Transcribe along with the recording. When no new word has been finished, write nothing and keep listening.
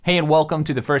Hey, and welcome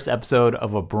to the first episode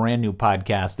of a brand new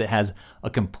podcast that has a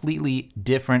completely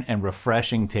different and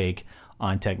refreshing take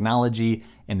on technology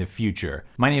and the future.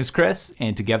 My name is Chris,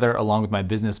 and together, along with my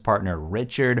business partner,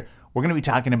 Richard, we're going to be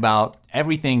talking about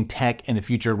everything tech in the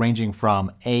future, ranging from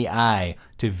AI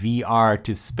to VR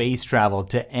to space travel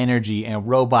to energy and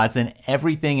robots and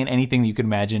everything and anything that you can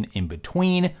imagine in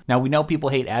between. Now, we know people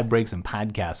hate ad breaks and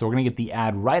podcasts, so we're going to get the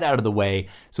ad right out of the way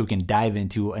so we can dive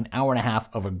into an hour and a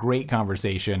half of a great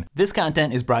conversation. This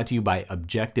content is brought to you by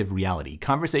Objective Reality,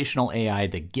 conversational AI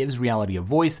that gives reality a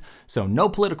voice, so no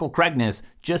political correctness,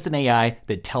 just an AI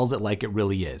that tells it like it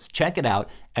really is. Check it out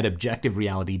at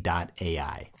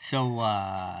objectivereality.ai. So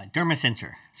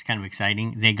DermaSensor, it's kind of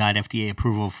exciting. They got FDA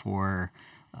approval for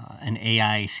an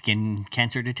AI skin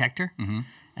cancer detector. Mm-hmm.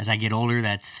 As I get older,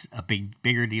 that's a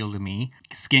bigger deal to me.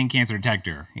 Skin cancer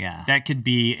detector. Yeah. That could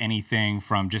be anything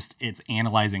from just it's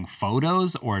analyzing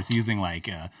photos, or it's using like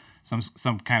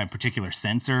some kind of particular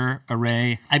sensor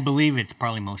array. I believe it's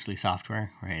probably mostly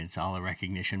software, right? It's all a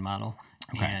recognition model.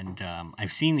 Okay. And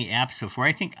I've seen the apps before.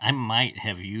 I think I might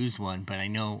have used one, but I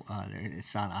know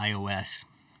it's on iOS.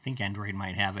 I think Android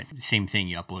might have it. Same thing,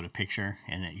 you upload a picture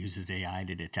and it uses AI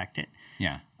to detect it.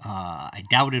 Yeah. I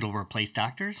doubt it'll replace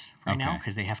doctors right now Okay.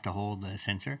 because they have to hold the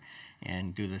sensor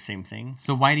and do the same thing.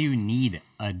 So why do you need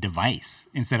a device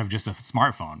instead of just a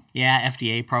smartphone? Yeah,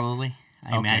 FDA probably. I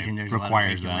Okay, imagine there's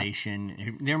requires a lot of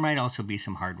regulation. There might also be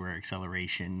some hardware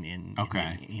acceleration in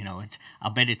Okay.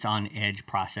 I'll bet it's on edge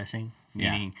processing,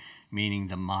 meaning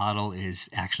the model is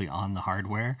actually on the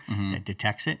hardware that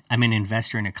detects it. I'm an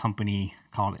investor in a company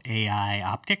called AI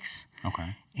Optics.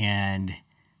 Okay. And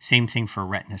same thing for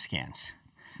retina scans.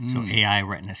 So AI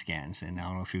retina scans. And I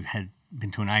don't know if you've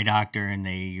been to an eye doctor and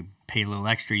they pay a little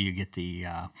extra, you get the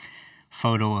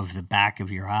photo of the back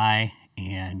of your eye.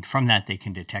 And from that, they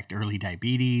can detect early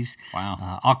diabetes.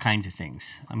 Wow. All kinds of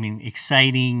things. I mean,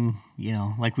 exciting,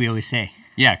 like we always say.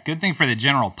 Yeah, good thing for the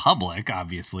general public,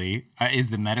 obviously. Is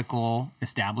the medical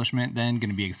establishment then going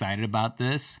to be excited about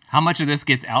this? How much of this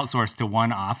gets outsourced to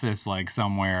one office, like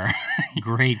somewhere?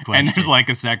 Great question. And there's like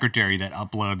a secretary that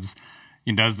uploads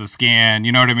and does the scan,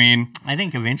 you know what I mean? I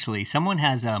think eventually someone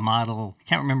has a model. I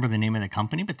can't remember the name of the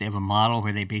company, but they have a model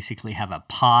where they basically have a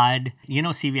pod.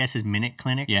 CVS's Minute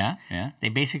Clinics? Yeah. They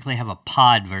basically have a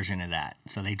pod version of that.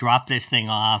 So they drop this thing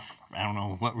off. I don't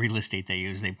know what real estate they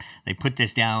use. They put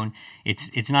this down.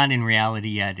 It's not in reality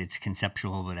yet. It's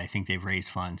conceptual, but I think they've raised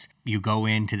funds. You go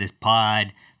into this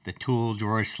pod. The tool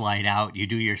drawers slide out. You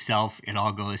do yourself. It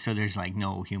all goes. So there's like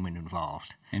no human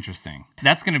involved. Interesting. So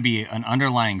that's going to be an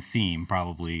underlying theme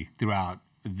probably throughout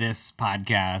this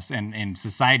podcast and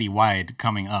society-wide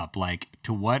coming up. Like,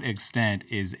 to what extent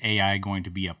is AI going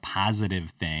to be a positive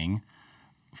thing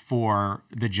for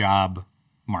the job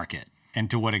market? And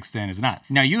to what extent is it not?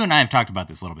 Now, you and I have talked about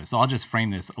this a little bit, so I'll just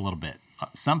frame this a little bit.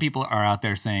 Some people are out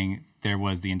there saying there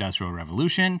was the Industrial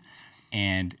Revolution,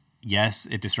 and yes,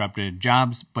 it disrupted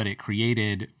jobs, but it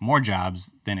created more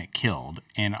jobs than it killed.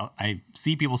 And I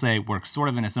see people say we're sort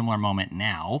of in a similar moment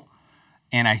now,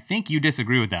 and I think you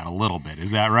disagree with that a little bit.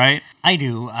 Is that right? I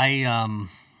do. I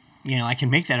can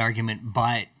make that argument,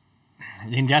 but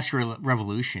the Industrial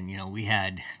Revolution, we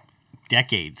had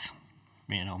decades,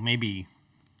 maybe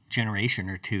generation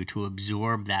or two to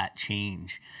absorb that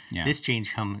change. Yeah. This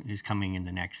change is coming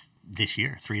in this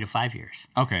year, 3 to 5 years.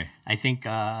 Okay. I think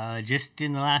just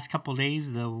in the last couple of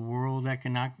days, the World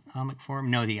Economic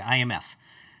Forum, the IMF,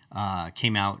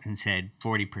 came out and said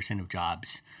 40% of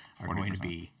jobs are 40%. going to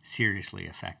be seriously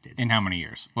affected. In how many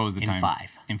years? What was the time? In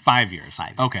 5. In 5 years. 5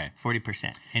 years. Okay.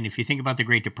 40%. And if you think about the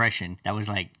Great Depression, that was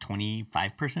like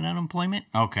 25% unemployment.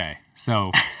 Okay.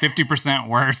 So 50%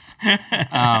 worse.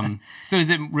 So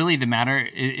is it really the matter?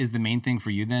 Is the main thing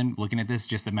for you then, looking at this,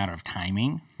 just a matter of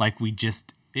timing? Like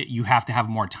you have to have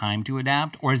more time to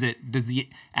adapt? Or does the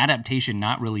adaptation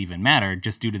not really even matter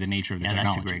just due to the nature of the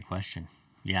technology? That's a great question.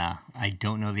 Yeah, I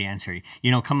don't know the answer.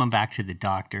 Coming back to the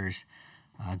doctors,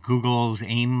 Google's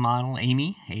AIM model,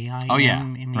 AIME, A-I-M, Oh, yeah,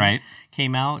 AIME, right.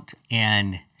 came out.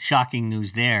 And shocking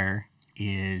news there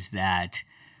is that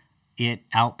it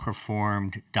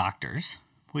outperformed doctors,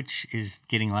 which is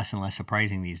getting less and less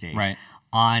surprising these days, Right.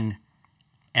 on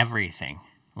everything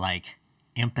like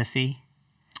empathy,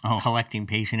 collecting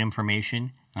patient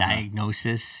information,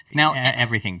 diagnosis, Now,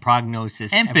 everything,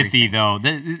 prognosis, Empathy, everything. though,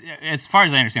 as far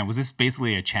as I understand, was this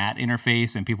basically a chat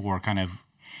interface and people were kind of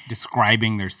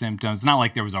describing their symptoms? It's not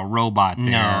like there was a robot there.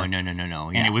 No.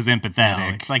 And it was empathetic. No,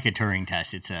 it's like a Turing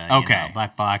test. It's a Okay.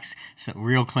 black box. So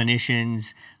real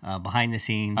clinicians behind the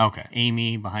scenes. Okay.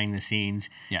 Amy behind the scenes.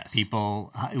 Yes.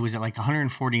 People. It was like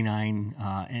 149,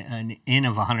 an N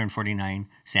of 149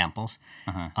 samples.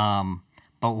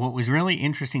 But what was really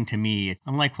interesting to me,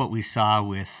 unlike what we saw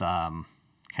with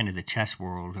kind of the chess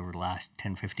world over the last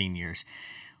 10, 15 years,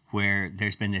 where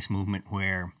there's been this movement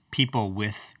where people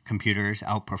with computers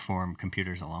outperform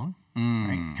computers alone.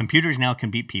 Right? Computers now can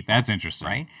beat people. That's interesting.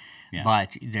 Right? Yeah.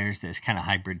 But there's this kind of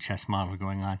hybrid chess model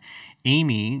going on.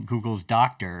 Amy, Google's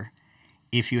doctor,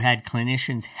 if you had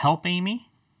clinicians help Amy,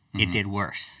 it did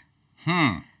worse.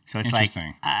 So it's like,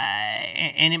 Interesting.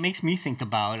 and it makes me think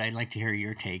about, I'd like to hear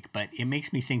your take, but it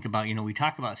makes me think about, we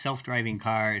talk about self-driving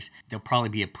cars. There'll probably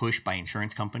be a push by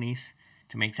insurance companies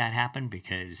to make that happen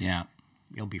because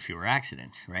there'll be fewer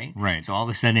accidents, right? Right. So all of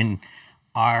a sudden,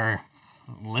 our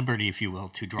liberty, if you will,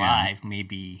 to drive may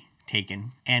be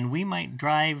taken, and we might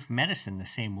drive medicine the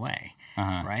same way,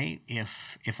 right?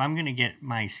 If I'm going to get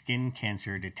my skin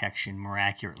cancer detection more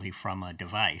accurately from a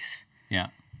device,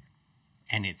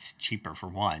 and it's cheaper for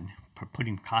one,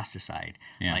 putting cost aside,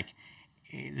 like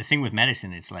the thing with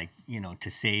medicine, it's like, to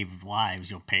save lives,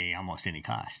 you'll pay almost any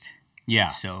cost. Yeah.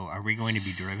 So are we going to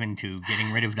be driven to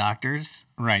getting rid of doctors?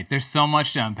 Right. There's so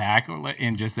much to unpack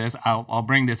in just this. I'll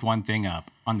bring this one thing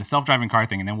up on the self-driving car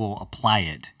thing, and then we'll apply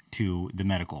it to the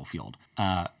medical field.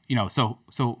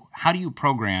 So how do you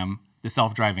program the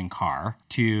self-driving car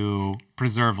to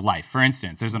preserve life? For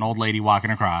instance, there's an old lady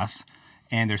walking across,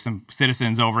 and there's some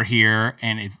citizens over here,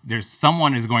 and there's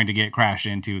someone is going to get crashed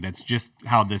into. That's just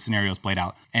how the scenario is played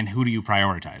out. And who do you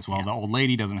prioritize? Well, the old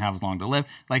lady doesn't have as long to live.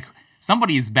 Like,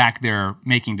 somebody's back there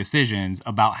making decisions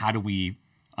about how do we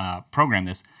program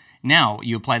this. Now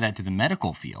you apply that to the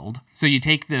medical field. So you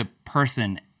take the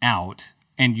person out,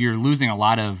 and you're losing a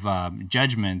lot of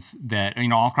judgments that,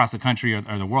 all across the country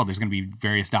or the world, there's going to be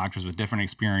various doctors with different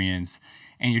experience,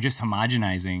 and you're just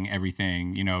homogenizing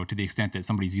everything, to the extent that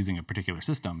somebody's using a particular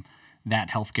system. That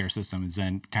healthcare system is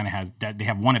then kind of has that they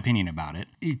have one opinion about it.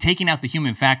 Taking out the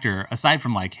human factor, aside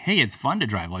from like, hey, it's fun to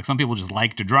drive. Like, some people just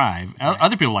like to drive. Right.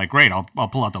 Other people are like, great, I'll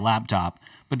pull out the laptop.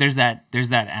 But there's that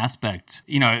aspect.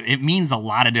 It means a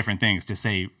lot of different things to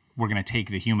say we're going to take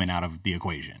the human out of the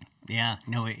equation. Yeah,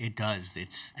 no, it does.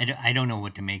 I don't know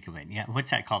what to make of it. Yeah,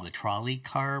 what's that called? The trolley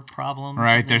car problem?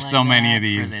 Right. There's so many of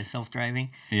these for the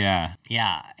self-driving. Yeah.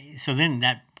 Yeah. So then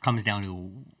that comes down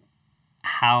to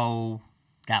how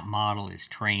that model is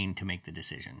trained to make the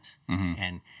decisions,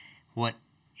 and what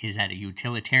is that a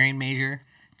utilitarian measure?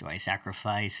 Do I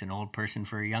sacrifice an old person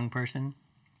for a young person?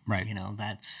 Right.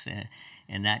 That's.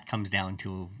 And that comes down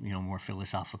to, more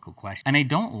philosophical questions. And I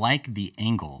don't like the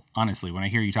angle, honestly, when I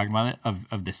hear you talking about it,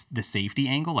 of the safety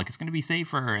angle. Like, it's going to be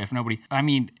safer if nobody... I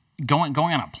mean, going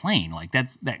on a plane, like,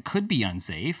 that could be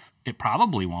unsafe. It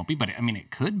probably won't be, but,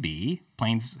 it could be.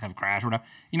 Planes have crashed or whatever.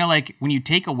 Like, when you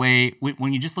take away...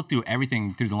 When you just look through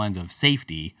everything through the lens of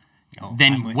safety,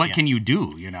 then what can you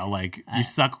do? You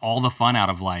suck all the fun out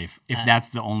of life if that's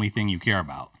the only thing you care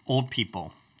about. Old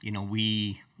people,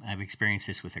 I've experienced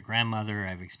this with a grandmother.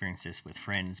 I've experienced this with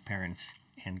friends, parents,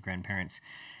 and grandparents.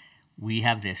 We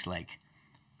have this, we'll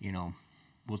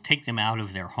take them out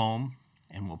of their home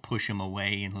and we'll push them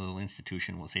away in a little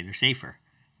institution. We'll say they're safer.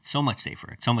 It's so much safer.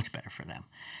 It's so much better for them.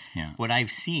 Yeah. What I've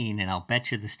seen, and I'll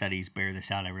bet you the studies bear this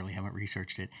out, I really haven't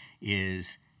researched it,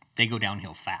 is they go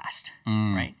downhill fast,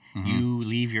 right? Mm-hmm. You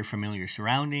leave your familiar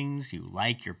surroundings. You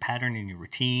like your pattern and your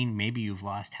routine. Maybe you've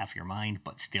lost half your mind,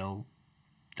 but still...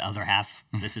 the other half,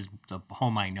 this is the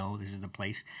home I know, this is the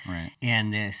place. Right.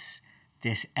 And this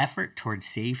effort towards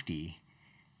safety,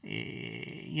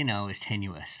 is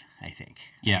tenuous, I think.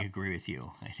 Yeah. I agree with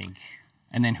you, I think.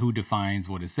 And then who defines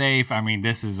what is safe?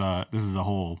 This is a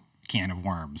whole can of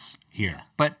worms here. Yeah.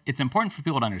 But it's important for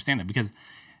people to understand that, because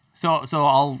so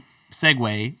I'll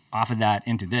segue off of that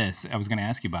into this. I was going to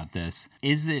ask you about this.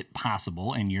 Is it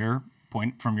possible,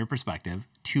 from your perspective,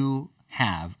 to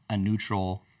have a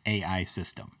neutral AI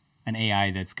system, an AI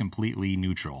that's completely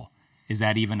neutral? Is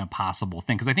that even a possible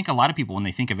thing? Because I think a lot of people, when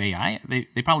they think of AI,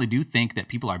 they probably do think that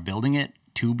people are building it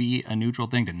to be a neutral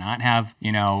thing, to not have,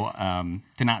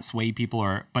 to not sway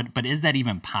people, but is that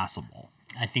even possible?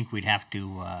 I think we'd have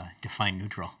to define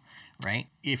neutral, right?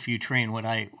 If you train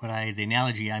the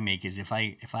analogy I make is if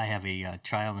I have a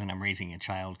child and I'm raising a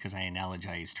child, because I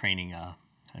analogize training a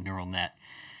neural net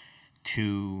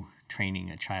to training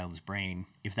a child's brain.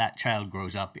 If that child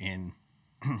grows up in,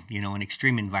 an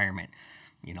extreme environment,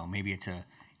 maybe it's a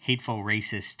hateful,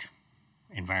 racist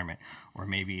environment, or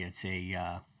maybe it's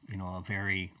a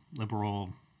very liberal,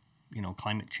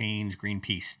 climate change,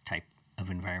 Greenpeace type of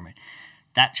environment,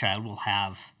 that child will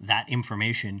have that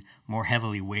information more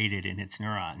heavily weighted in its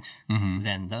neurons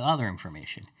than the other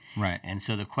information. Right. And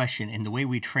so the question, and the way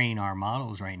we train our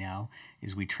models right now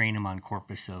is we train them on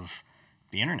corpus of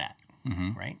the internet.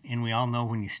 Right? And we all know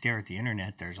when you stare at the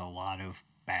internet, there's a lot of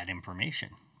bad information,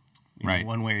 Right.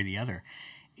 one way or the other.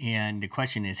 And the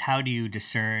question is, how do you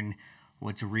discern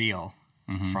what's real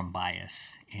from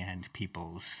bias and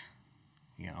people's,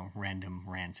 random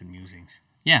rants and musings?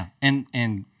 Yeah,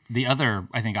 and the other,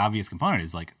 I think, obvious component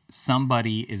is like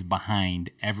somebody is behind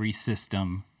every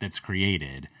system that's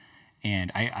created.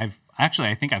 And I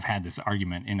think I've had this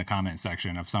argument in the comment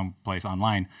section of some place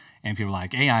online, and people are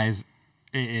like,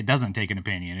 it doesn't take an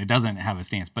opinion, it doesn't have a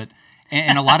stance. But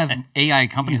and a lot of AI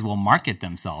companies will market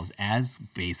themselves as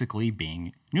basically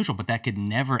being neutral, but that could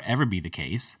never ever be the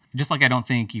case. Just like I don't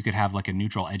think you could have like a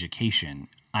neutral education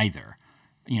either.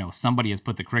 Somebody has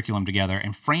put the curriculum together,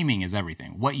 and framing is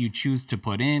everything. What you choose to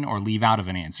put in or leave out of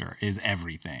an answer is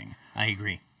everything. I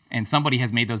agree. And somebody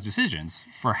has made those decisions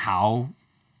for how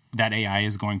that AI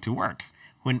is going to work.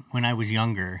 When I was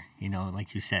younger,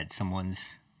 like you said,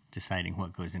 someone's deciding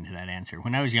what goes into that answer.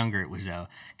 When I was younger, it was a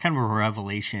kind of a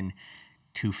revelation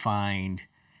to find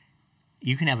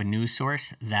you can have a news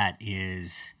source that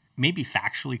is maybe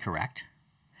factually correct,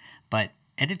 but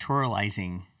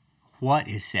editorializing what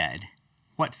is said,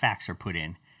 what facts are put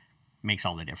in, makes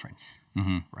all the difference,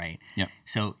 right? Yep.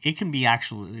 So it can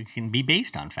be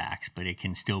based on facts, but it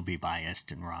can still be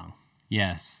biased and wrong.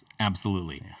 Yes,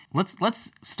 absolutely. Yeah.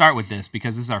 Let's start with this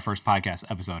because this is our first podcast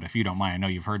episode. If you don't mind, I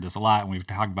know you've heard this a lot and we've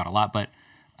talked about it a lot, but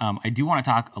I do want to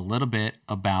talk a little bit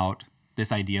about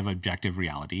this idea of objective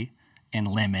reality and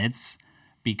limits,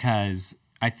 because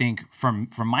I think from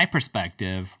my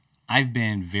perspective, I've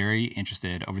been very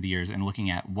interested over the years in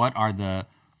looking at what are the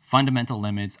fundamental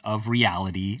limits of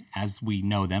reality as we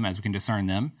know them, as we can discern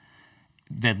them,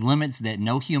 the limits that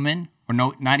no human or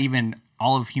not even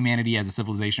all of humanity as a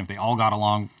civilization, if they all got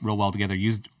along real well together,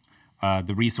 used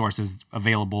the resources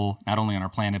available not only on our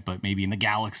planet but maybe in the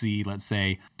galaxy, let's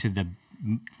say, to the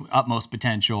utmost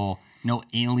potential, no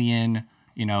alien,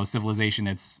 civilization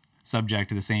that's subject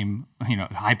to the same,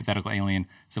 hypothetical alien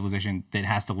civilization that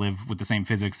has to live with the same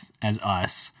physics as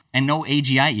us, and no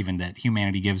AGI even that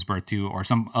humanity gives birth to or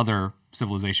some other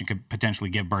civilization could potentially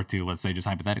give birth to, let's say, just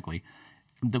hypothetically.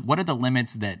 What are the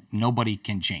limits that nobody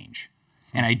can change?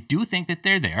 And I do think that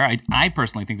they're there. I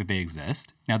personally think that they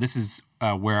exist. Now, this is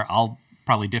where I'll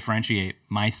probably differentiate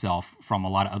myself from a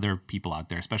lot of other people out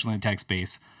there, especially in the tech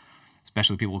space,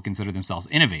 especially people who consider themselves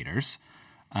innovators.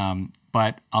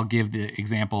 But I'll give the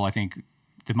example, I think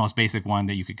the most basic one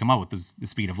that you could come up with is the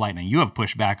speed of light. And you have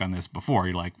pushed back on this before.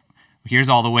 You're like, here's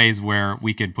all the ways where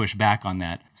we could push back on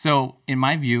that. So in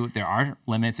my view, there are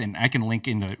limits, and I can link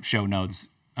in the show notes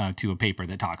to a paper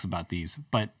that talks about these.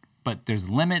 But there's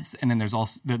limits, and then there's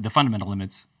also the fundamental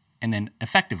limits, and then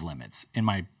effective limits, in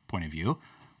my point of view,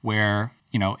 where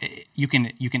you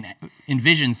can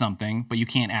envision something, but you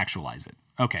can't actualize it.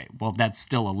 Okay, well, that's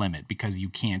still a limit because you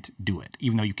can't do it,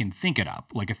 even though you can think it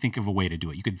up, think of a way to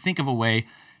do it. You could think of a way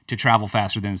to travel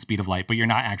faster than the speed of light, but you're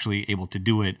not actually able to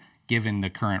do it given the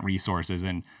current resources,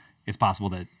 and it's possible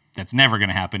that that's never going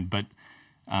to happen, but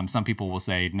some people will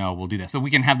say, no, we'll do that. So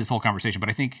we can have this whole conversation, but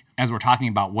I think as we're talking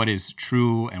about what is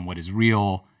true and what is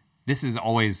real, this is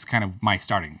always kind of my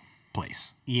starting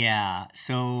place. Yeah,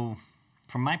 so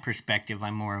from my perspective,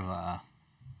 I'm more of a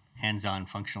hands-on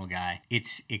functional guy.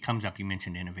 It comes up, you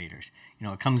mentioned innovators.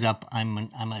 It comes up,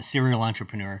 I'm a serial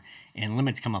entrepreneur, and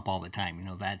limits come up all the time.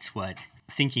 That's what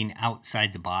thinking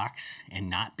outside the box and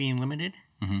not being limited.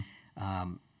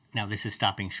 Mm-hmm. Now, this is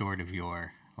stopping short of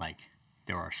your,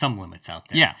 there are some limits out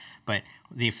there. Yeah. But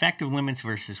the effective limits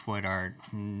versus what are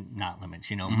not limits.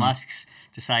 Mm-hmm. Musk's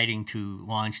deciding to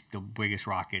launch the biggest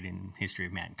rocket in history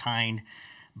of mankind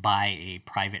by a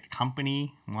private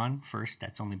company. First,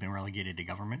 that's only been relegated to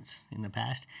governments in the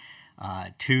past.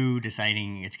 Two,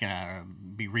 deciding it's going to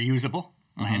be reusable,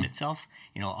 land itself.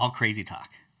 All crazy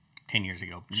talk 10 years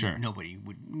ago. Sure. Nobody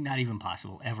would, not even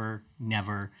possible, ever,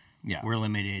 never. Yeah. We're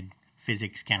limited.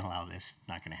 Physics can't allow this. It's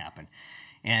not going to happen.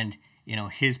 And,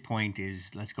 his point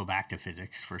is, let's go back to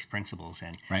physics, first principles,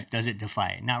 and right. Does it defy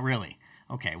it? Not really.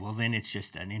 Okay, well, then it's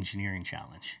just an engineering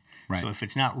challenge. Right. So if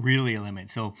it's not really a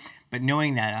limit, but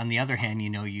knowing that, on the other hand,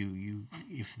 you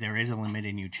if there is a limit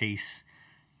and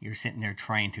you're sitting there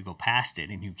trying to go past it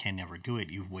and you can never do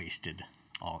it, you've wasted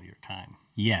all your time.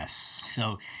 Yes.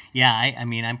 So yeah, I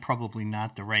mean, I'm probably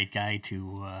not the right guy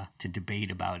to debate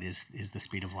about is the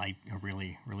speed of light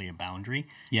really a boundary?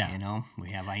 Yeah.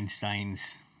 We have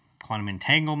Einstein's quantum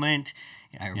entanglement.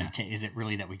 Yeah. Is it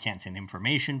really that we can't send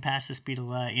information past the speed of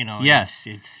light? Yes.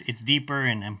 It's deeper,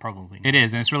 and I'm probably not. It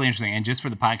is, and it's really interesting. And just for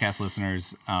the podcast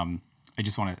listeners, I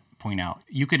just want to point out,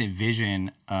 you could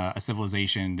envision a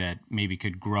civilization that maybe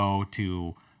could grow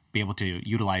to be able to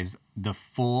utilize the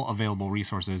full available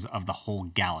resources of the whole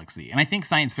galaxy. And I think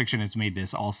science fiction has made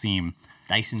this all seem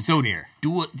Dyson so sphere.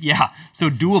 so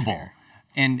doable. sphere.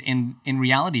 And in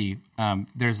reality,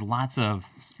 there's lots of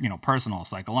personal,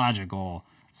 psychological,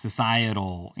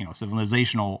 societal,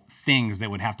 civilizational things that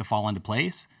would have to fall into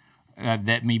place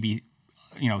that may be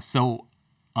so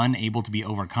unable to be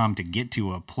overcome to get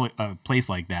to a place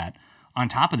like that. On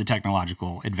top of the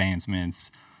technological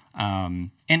advancements,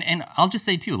 and I'll just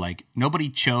say too, like nobody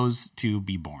chose to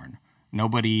be born.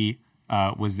 Nobody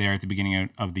was there at the beginning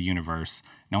of the universe.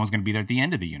 No one's going to be there at the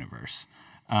end of the universe.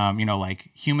 Like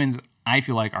humans, I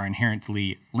feel like are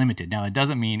inherently limited. Now, that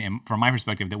doesn't mean, from my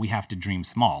perspective, that we have to dream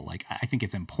small. Like I think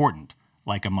it's important,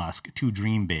 like a Musk, to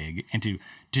dream big and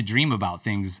to dream about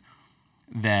things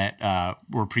that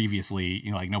were previously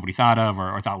like nobody thought of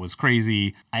or thought was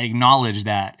crazy. I acknowledge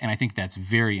that, and I think that's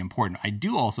very important. I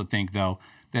do also think, though,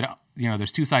 that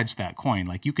there's two sides to that coin.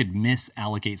 Like you could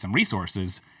misallocate some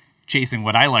resources chasing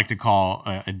what I like to call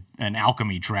an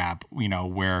alchemy trap,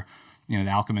 where the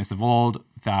alchemists of old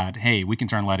thought, hey, we can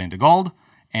turn lead into gold,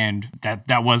 and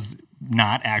that was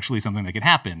not actually something that could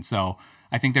happen. So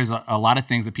I think there's a lot of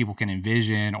things that people can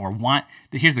envision or want.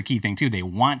 Here's the key thing too: they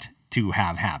want to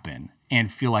have happen and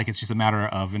feel like it's just a matter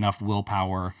of enough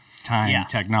willpower, time,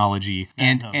 technology,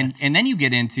 and then you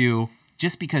get into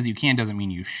just because you can doesn't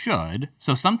mean you should.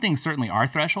 So some things certainly are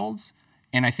thresholds,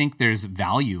 and I think there's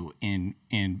value in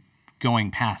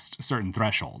going past certain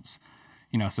thresholds.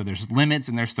 So there's limits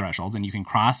and there's thresholds, and you can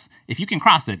cross. If you can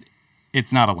cross it,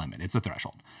 it's not a limit; it's a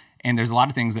threshold. And there's a lot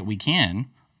of things that we can,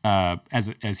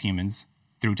 as humans,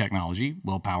 through technology,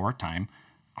 willpower, time,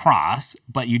 cross.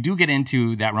 But you do get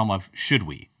into that realm of should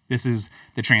we? This is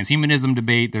the transhumanism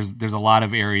debate. There's a lot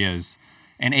of areas,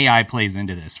 and AI plays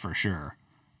into this for sure.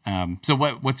 So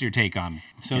what's your take on?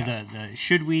 So the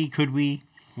should we, could we,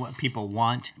 what people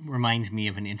want reminds me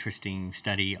of an interesting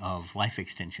study of life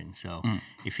extension. So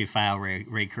if you file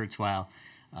Ray Kurzweil,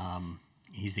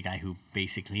 he's the guy who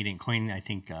basically, he didn't coin, I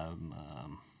think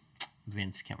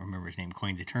Vince, can't remember his name,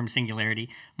 coined the term singularity,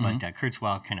 but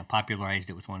Kurzweil kind of popularized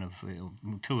it with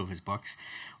two of his books.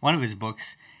 One of his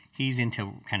books, he's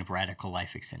into kind of radical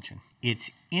life extension. It's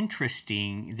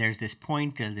interesting. There's this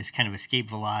point, this kind of escape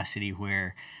velocity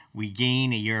where we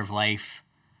gain a year of life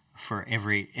for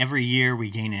every year.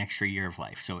 We gain an extra year of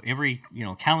life. So every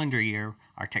calendar year,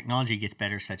 our technology gets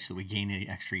better such that we gain an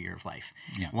extra year of life.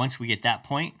 Yeah. Once we get that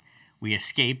point, we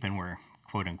escape and we're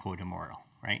quote unquote immortal.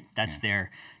 Right? That's their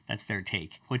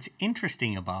take. What's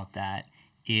interesting about that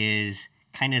is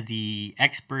kind of the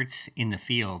experts in the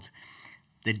field.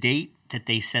 The date that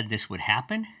they said this would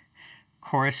happen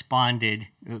corresponded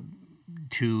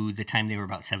to the time they were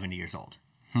about 70 years old.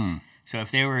 So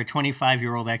if they were a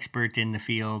 25-year-old expert in the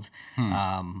field, they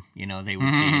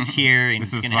would say it's here and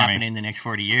it's going to happen in the next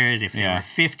 40 years. If they were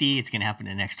 50, it's going to happen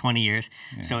in the next 20 years.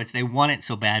 Yeah. So they want it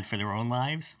so bad for their own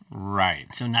lives.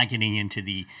 Right. So not getting into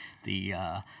the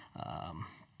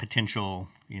potential,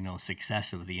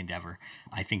 success of the endeavor.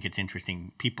 I think it's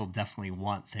interesting. People definitely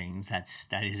want things. That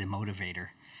is a motivator,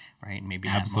 right? Maybe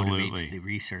that motivates the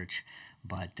research,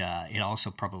 but it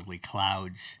also probably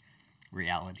clouds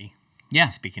reality. Yeah.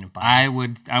 Speaking of bias,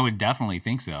 I would definitely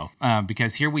think so,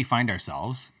 because here we find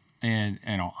ourselves,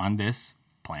 on this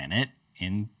planet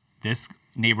in this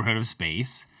neighborhood of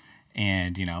space.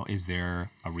 And, is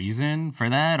there a reason for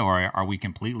that? Or are we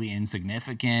completely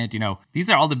insignificant? These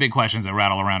are all the big questions that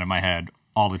rattle around in my head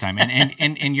all the time.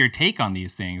 And your take on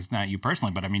these things, not you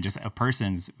personally, but I mean just a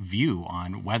person's view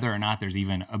on whether or not there's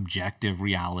even objective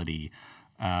reality,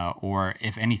 or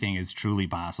if anything is truly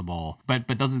possible. But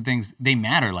those are the things, they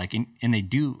matter, and they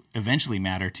do eventually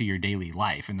matter to your daily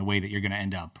life and the way that you're going to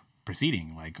end up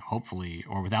proceeding, like hopefully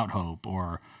or without hope,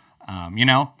 or,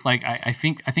 I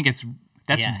think it's...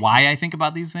 That's why I think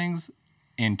about these things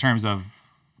in terms of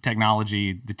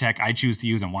technology, the tech I choose to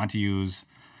use and want to use,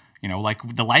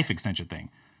 like the life extension thing.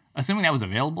 Assuming that was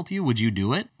available to you, would you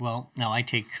do it? Well, now I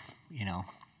take,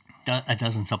 a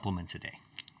dozen supplements a day,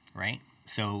 right?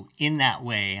 So in that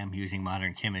way, I'm using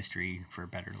modern chemistry for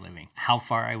better living. How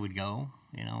far I would go,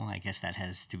 I guess that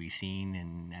has to be seen,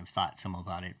 and I've thought some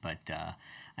about it, but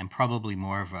I'm probably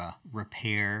more of a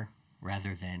repair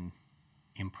rather than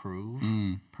improve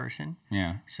person.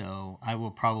 Yeah. So I will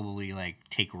probably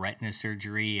take retina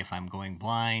surgery if I'm going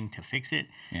blind to fix it.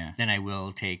 Yeah. Then I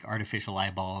will take artificial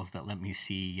eyeballs that let me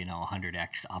see,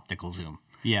 100x optical zoom.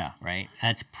 Yeah. Right.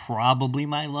 That's probably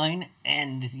my line.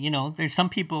 And, there's some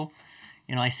people,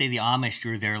 I say the Amish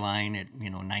drew their line at,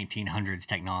 1900s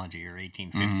technology or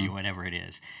 1850 or whatever it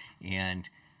is. And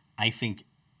I think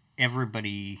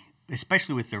everybody,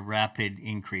 especially with the rapid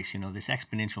increase, this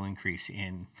exponential increase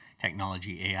in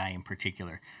technology, AI in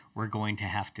particular, we're going to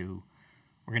have to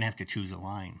choose a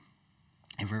line.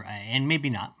 And maybe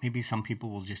not. Maybe some people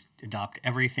will just adopt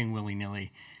everything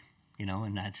willy-nilly,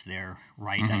 and that's their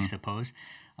right, I suppose.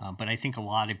 But I think a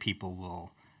lot of people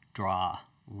will draw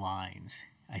lines.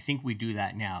 I think we do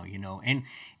that now,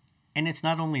 and it's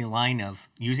not only a line of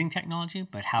using technology,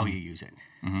 but how you use it.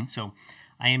 So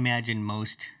I imagine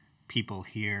most people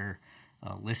here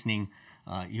listening,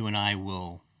 you and I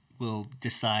will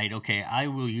decide, okay, I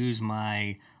will use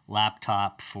my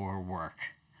laptop for work.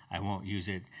 I won't use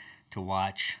it to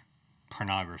watch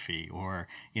pornography or,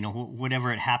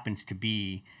 whatever it happens to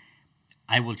be.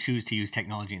 I will choose to use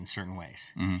technology in certain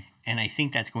ways. And I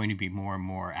think that's going to be more and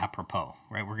more apropos,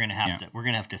 right? We're going to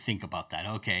have to think about that.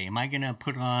 Okay, am I going to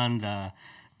put on the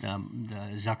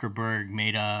Zuckerberg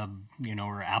Meta,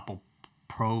 or Apple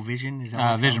Pro Vision? Is that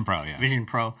what it's Vision called? Pro, yeah. Vision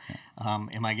Pro. Yeah.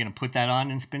 Am I going to put that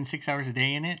on and spend 6 hours a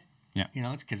day in it? Yeah.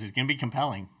 It's because it's going to be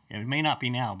compelling. It may not be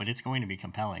now, but it's going to be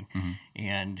compelling.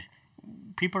 And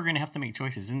people are going to have to make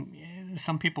choices, and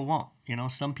some people won't.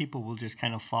 Some people will just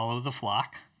kind of follow the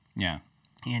flock. Yeah.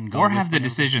 And go or with have the whatever-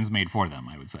 decisions made for them,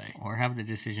 I would say. or have the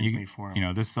decisions made for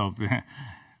them.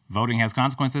 Voting has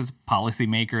consequences.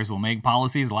 Policymakers will make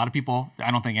policies. A lot of people, I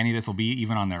don't think any of this will be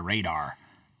even on their radar.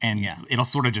 And it'll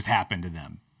sort of just happen to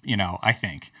them, I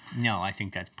think. No, I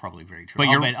think that's probably very true.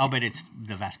 But I'll bet it's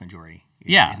the vast majority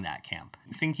is Yeah. in that camp.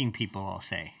 Thinking people, I'll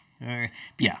say.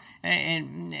 Yeah.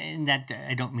 And that,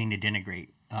 I don't mean to denigrate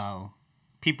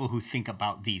people who think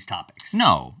about these topics.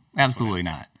 No, absolutely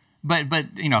not. But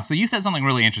so you said something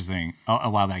really interesting a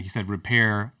while back. You said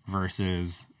repair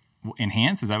versus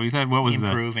enhance. Is that what you said? What was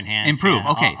Improve, enhance. Improve.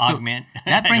 Yeah. Okay. Augment. So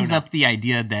that brings I don't up the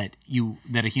idea that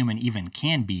a human even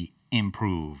can be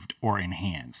improved or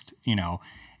enhanced,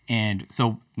 And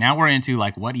so now we're into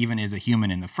like what even is a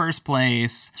human in the first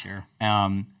place. Sure.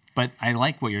 But I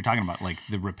like what you're talking about, like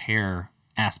the repair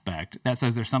aspect that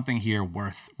says there's something here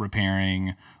worth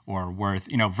repairing or worth,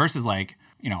 versus like,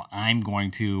 I'm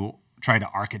going to try to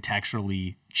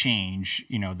architecturally change,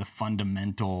 the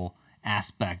fundamental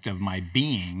aspect of my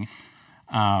being.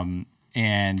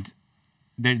 And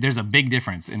there's a big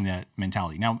difference in that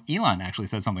mentality. Now, Elon actually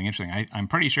said something interesting. I'm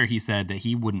pretty sure he said that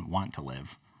he wouldn't want to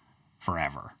live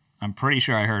forever. I'm pretty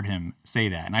sure I heard him say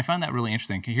that. And I found that really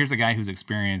interesting. Here's a guy who's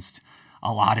experienced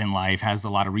a lot in life, has a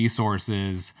lot of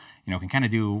resources, can kind of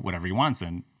do whatever he wants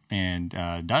and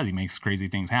does. He makes crazy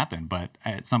things happen. But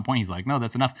at some point he's like, no,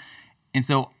 that's enough. And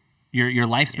so your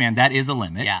lifespan, that is a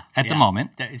limit at the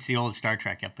moment. It's the old Star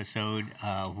Trek episode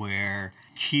where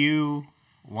Q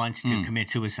wants to commit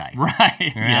suicide.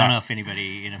 Right. I don't know if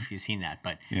anybody, if you've seen that,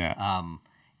 but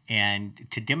and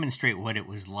to demonstrate what it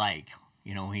was like,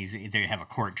 they have a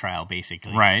court trial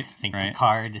basically. Right. I think right.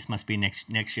 Picard. This must be next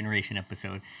generation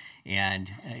episode,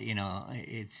 and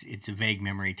it's a vague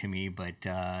memory to me, but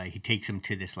he takes him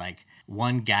to this like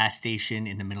one gas station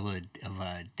in the middle of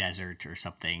a desert or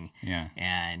something. Yeah.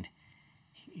 And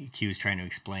Q's trying to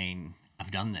explain,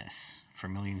 I've done this for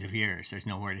millions of years. There's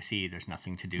nowhere to see. There's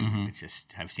nothing to do. It's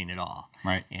just, I've seen it all.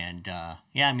 Right. And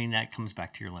that comes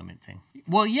back to your limit thing.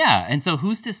 Well, yeah. And so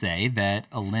who's to say that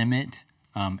a limit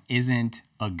isn't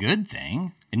a good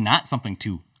thing and not something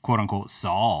to quote unquote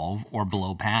solve or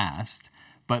blow past,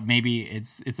 but maybe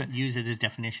it's Use it as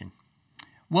definition.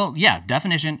 Well, yeah,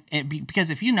 definition. Because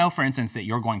if you know, for instance, that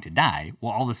you're going to die,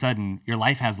 well, all of a sudden your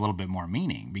life has a little bit more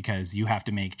meaning because you have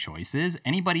to make choices.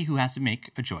 Anybody who has to make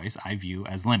a choice, I view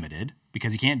as limited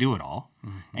because you can't do it all.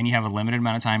 And you have a limited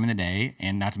amount of time in the day,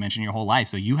 and not to mention your whole life.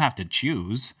 So you have to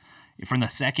choose. From the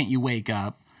second you wake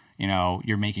up,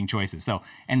 you're making choices. So,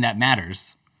 and that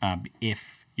matters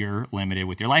if you're limited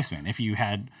with your lifespan. If you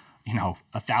had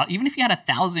even if you had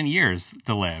 1,000 years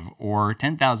to live or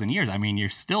 10,000 years, I mean, you're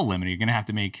still limited. You're going to have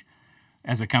to make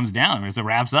as it comes down, as it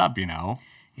wraps up,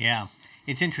 Yeah.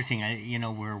 It's interesting.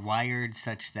 We're wired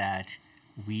such that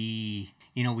we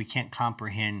can't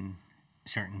comprehend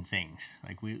certain things.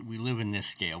 Like we live in this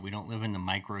scale. We don't live in the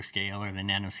micro scale or the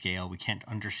nano scale. We can't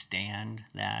understand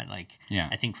that. Like, Yeah.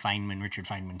 I think Richard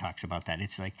Feynman talks about that.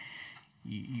 It's like,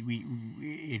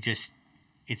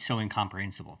 it's so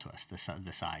incomprehensible to us, the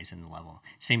size and the level.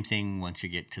 Same thing once you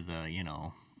get to the,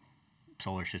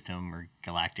 solar system or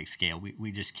galactic scale.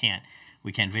 We just can't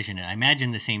vision it. I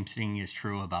imagine the same thing is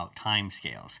true about time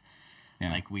scales.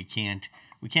 Yeah. Like we can't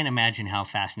imagine how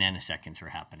fast nanoseconds are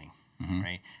happening,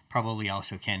 right? Probably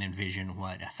also can't envision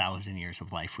what 1,000 years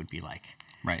of life would be like.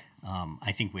 Right.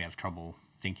 I think we have trouble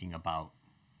thinking about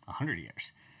 100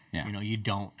 years. Yeah.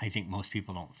 I think most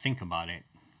people don't think about it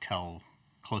till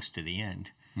close to the end,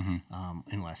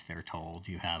 unless they're told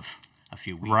you have a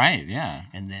few weeks. Right, yeah.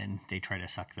 And then they try to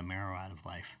suck the marrow out of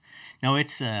life. No,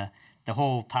 it's the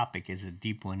whole topic is a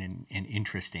deep one and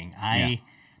interesting.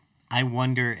 I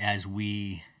wonder, as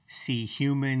we see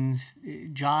humans,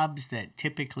 jobs that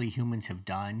typically humans have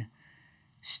done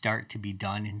start to be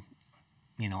done in,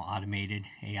 automated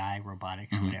AI,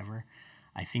 robotics, whatever.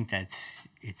 I think it's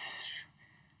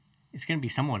going to be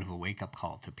somewhat of a wake-up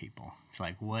call to people. It's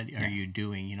like, what are you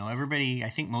doing? Everybody, I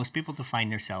think most people define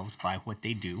themselves by what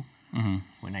they do.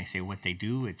 When I say what they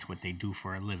do, it's what they do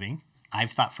for a living.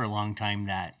 I've thought for a long time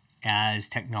that as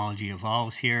technology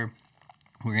evolves here,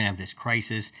 we're going to have this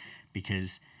crisis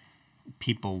because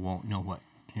people won't know what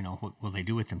will they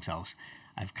do with themselves.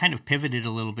 I've kind of pivoted a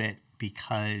little bit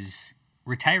because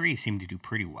retirees seem to do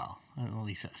pretty well, at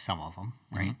least some of them,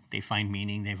 right? They find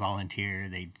meaning, they volunteer,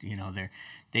 there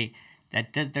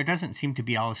doesn't seem to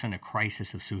be all of a sudden a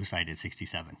crisis of suicide at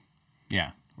 67.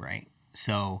 Yeah. Right.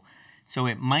 So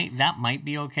that might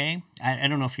be okay. I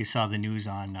don't know if you saw the news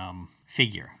on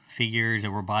Figure. Figure is a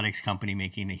robotics company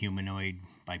making a humanoid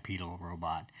bipedal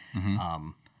robot.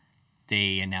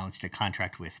 They announced a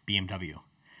contract with BMW.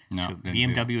 No, so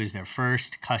BMW is their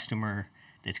first customer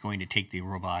that's going to take the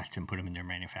robots and put them in their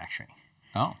manufacturing.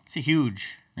 Oh, it's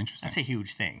interesting. That's a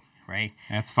huge thing, right?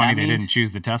 That's funny they didn't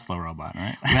choose the Tesla robot,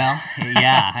 right? Well,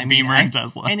 yeah. Beamer and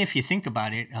Tesla. And if you think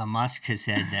about it, Musk has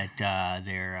said that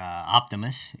their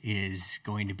Optimus is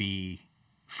going to be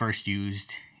first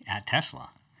used at Tesla.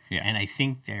 Yeah. And I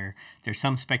think there's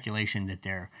some speculation that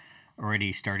they're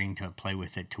already starting to play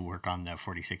with it to work on the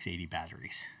 4680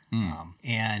 batteries.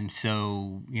 And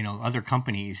so, other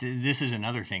companies, this is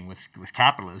another thing with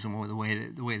capitalism, or the way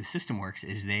the system works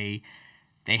is you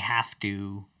have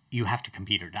to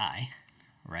compete or die,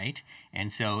 right?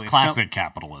 And so classic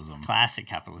capitalism.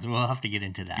 We'll have to get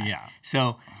into that. Yeah.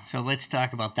 So let's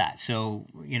talk about that. So,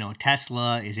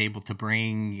 Tesla is able to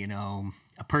bring,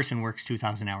 a person works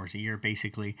 2,000 hours a year,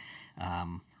 basically.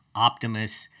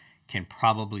 Optimus can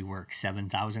probably work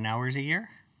 7,000 hours a year.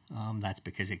 That's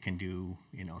because it can do,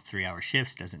 3-hour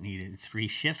shifts, doesn't need 3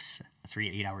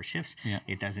 8-hour shifts. Yeah.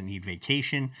 It doesn't need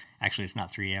vacation. Actually, it's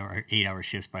not 8-hour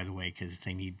shifts, by the way, because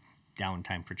they need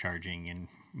downtime for charging and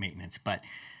maintenance. But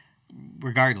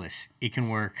regardless, it can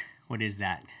work,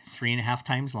 3.5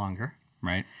 times longer.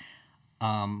 Right.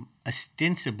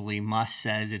 Ostensibly, Musk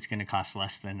says it's going to cost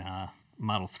less than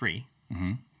Model 3.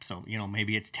 So,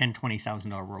 maybe it's $10,000,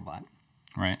 $20,000 robot.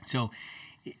 Right. So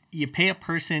you pay a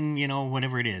person,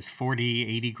 whatever it is, 40,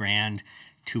 80 grand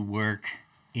to work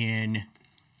in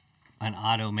an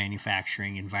auto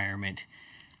manufacturing environment,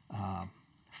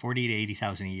 40 to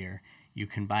 80,000 a year. You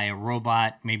can buy a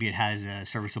robot. Maybe it has a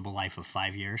serviceable life of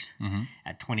 5 years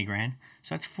at 20 grand.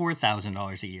 So that's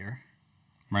 $4,000 a year.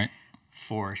 Right.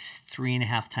 For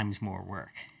 3.5 times more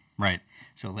work. Right.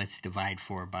 So let's divide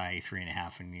 4 by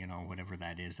 3.5, and whatever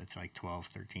that is, that's like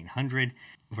 1,300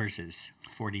 versus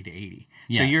 40 to 80.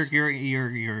 Yes. So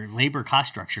your labor cost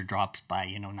structure drops by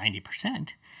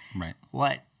 90%. Right.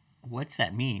 What's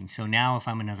that mean? So now if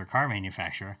I'm another car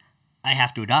manufacturer, I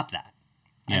have to adopt that.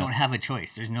 Yeah. I don't have a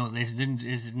choice. There's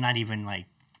not even like,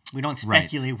 we don't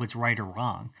speculate what's right or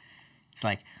wrong. It's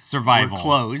like survival. We're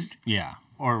closed. Yeah.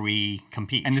 Or we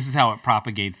compete. And this is how it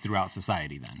propagates throughout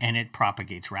society then. And it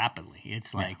propagates rapidly.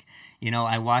 It's like,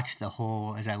 I watched the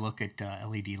whole, as I look at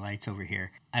LED lights over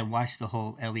here, I watched the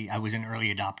whole LED, I was an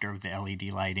early adopter of the LED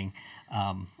lighting.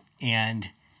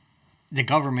 And the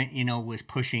government, was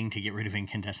pushing to get rid of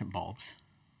incandescent bulbs.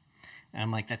 And I'm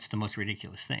like, that's the most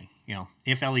ridiculous thing.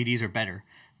 If LEDs are better,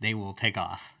 they will take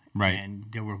off. Right. And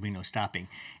there will be no stopping.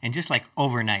 And just like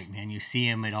overnight, man, you see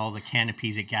them at all the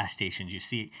canopies at gas stations. You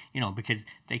see, because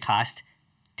they cost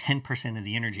 10% of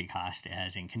the energy cost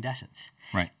as incandescents.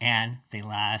 Right. And they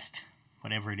last,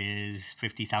 whatever it is,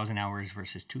 50,000 hours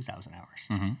versus 2,000 hours.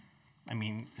 I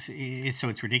mean, it's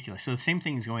ridiculous. So the same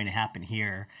thing is going to happen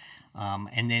here.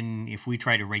 And then if we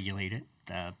try to regulate it,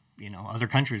 other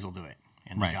countries will do it.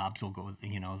 And the jobs will go,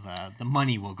 the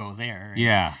money will go there.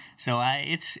 Yeah. So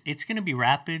it's going to be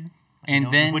rapid.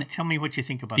 And then tell me what you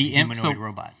think about the humanoid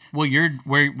robots. Well,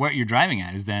 what you're driving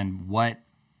at is then what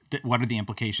are the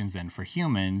implications then for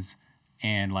humans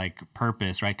and like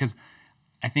purpose, right? Because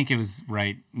I think it was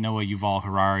Noah Yuval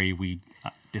Harari. We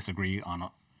disagree on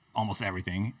almost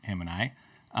everything. Him and I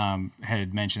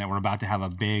had mentioned that we're about to have a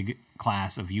big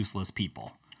class of useless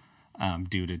people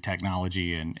due to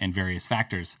technology and various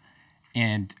factors.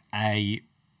 And I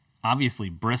obviously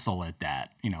bristle at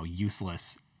that,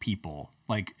 useless people.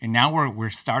 And now we're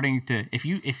starting to, I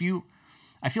feel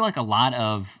like a lot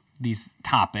of these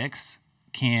topics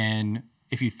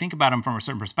if you think about them from a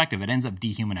certain perspective, it ends up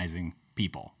dehumanizing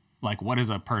people. Like, what is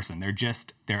a person? They're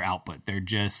just their output. They're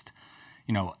just,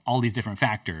 all these different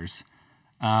factors.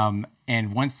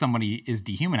 And once somebody is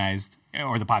dehumanized,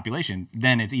 or the population,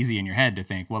 then it's easy in your head to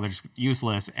think, well, they're just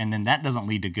useless, and then that doesn't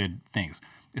lead to good things.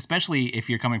 Especially if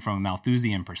you're coming from a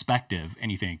Malthusian perspective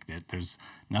and you think that there's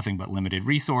nothing but limited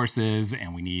resources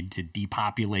and we need to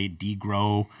depopulate,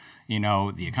 degrow,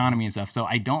 the economy and stuff. So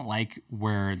I don't like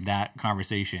where that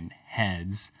conversation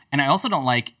heads. And I also don't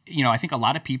like, I think a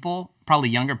lot of people, probably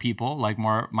younger people, like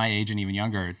more my age and even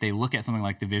younger, they look at something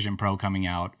like the Vision Pro coming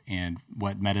out and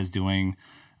what Meta's doing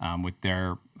with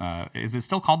their, is it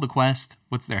still called the Quest?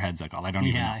 What's their headset called? I don't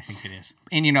even know. Yeah, I think it is.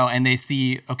 And, and they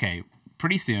see, okay,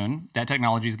 pretty soon that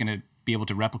technology is going to be able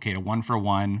to replicate a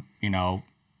 1-for-1,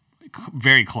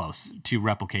 very close to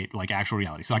replicate like actual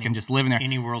reality. So I can just live in there.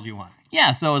 Any world you want.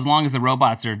 Yeah, so as long as the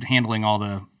robots are handling all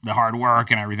the hard work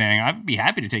and everything, I'd be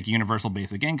happy to take universal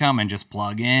basic income and just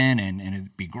plug in and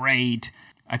it'd be great.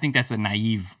 I think that's a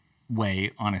naive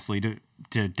way, honestly,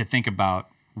 to think about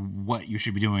what you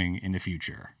should be doing in the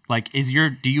future. Like,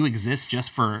 do you exist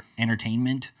just for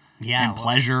entertainment and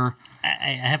pleasure?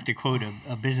 I have to quote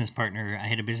a business partner. I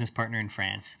had a business partner in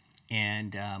France,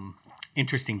 and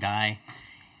interesting guy.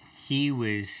 He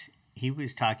was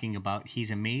talking about,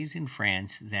 he's amazed in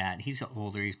France that he's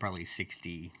older. He's probably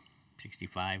 60,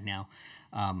 65 now.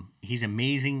 He's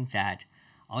amazing that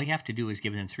all you have to do is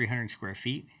give them 300 square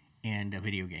feet and a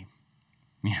video game,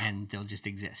 and they'll just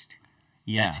exist.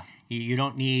 Yeah. You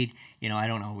don't need, I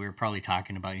don't know, we were probably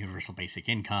talking about universal basic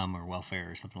income or welfare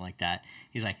or something like that.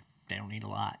 He's like, they don't need a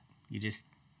lot.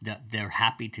 They're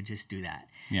happy to just do that.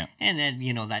 Yeah. And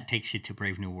then, that takes you to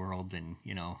Brave New World and,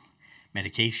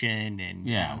 medication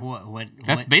and what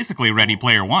that's basically Ready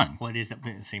Player One. What is the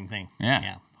same thing?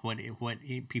 Yeah. What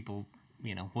people,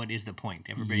 what is the point?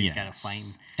 Everybody's got to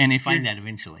find that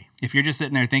eventually. If you're just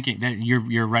sitting there thinking that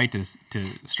you're right to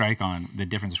strike on the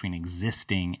difference between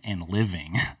existing and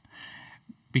living.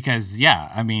 Because,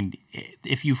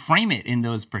 if you frame it in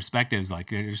those perspectives,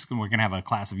 like we're going to have a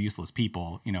class of useless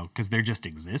people, because they're just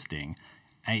existing.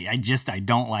 I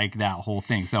don't like that whole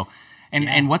thing. So,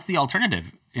 and what's the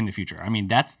alternative in the future? I mean,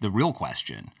 that's the real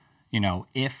question.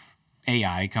 If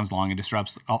AI comes along and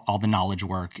disrupts all the knowledge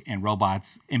work and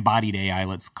robots, embodied AI,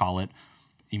 let's call it,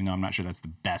 even though I'm not sure that's the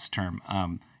best term,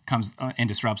 comes and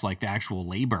disrupts like the actual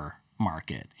labor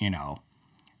market,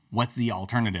 what's the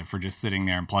alternative for just sitting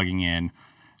there and plugging in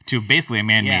to basically a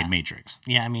man-made matrix?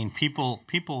 Yeah, I mean,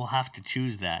 people have to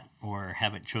choose that or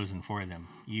have it chosen for them.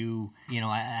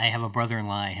 I have a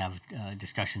brother-in-law I have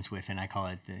discussions with, and I call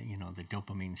it the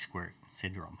dopamine squirt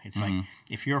syndrome. It's like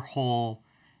if your whole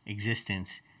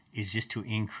existence is just to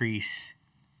increase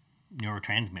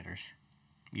neurotransmitters,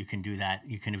 you can do that.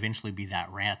 You can eventually be that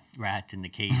rat in the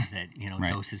cage that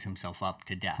Right. doses himself up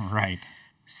to death. Right.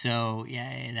 So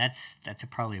that's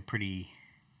probably a pretty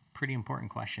important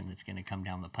question that's going to come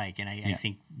down the pike, and I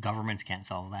think governments can't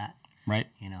solve that. Right.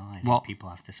 I think people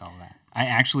have to solve that.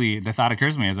 The thought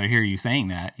occurs to me as I hear you saying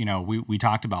that. We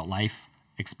talked about life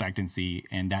expectancy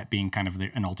and that being kind of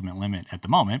an ultimate limit at the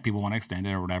moment. People want to extend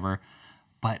it or whatever,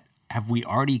 but have we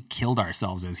already killed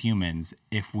ourselves as humans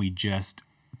if we just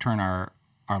turn our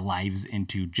lives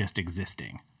into just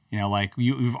existing?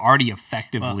 You've already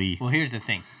effectively. Well, here's the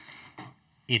thing.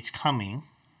 It's coming,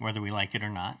 whether we like it or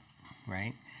not,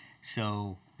 right?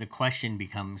 So the question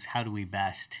becomes, how do we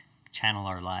best channel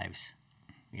our lives,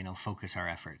 focus our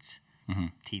efforts,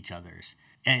 teach others?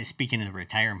 And speaking of the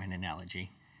retirement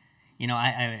analogy,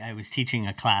 I was teaching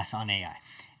a class on AI,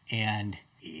 and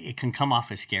it can come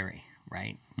off as scary,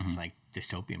 right? It's like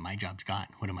dystopian. My job's gone.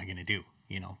 What am I going to do?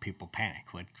 People panic.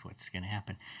 What's going to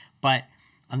happen? But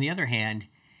on the other hand,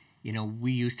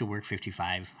 we used to work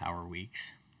 55-hour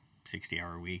weeks,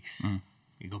 60-hour weeks.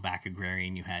 You go back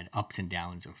agrarian, you had ups and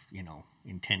downs of,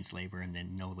 intense labor and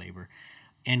then no labor.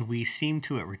 And we seem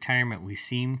to, at retirement,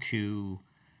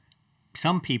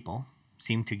 some people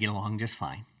seem to get along just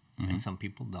fine, and some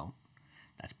people don't.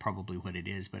 That's probably what it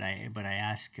is. But I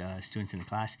ask students in the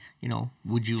class,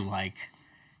 would you like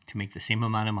to make the same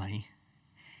amount of money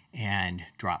and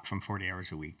drop from 40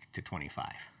 hours a week to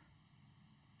 25?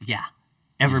 Yeah,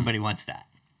 everybody wants that,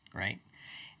 right?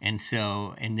 And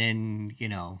so, and then,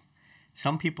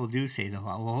 some people do say, though,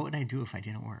 well, what would I do if I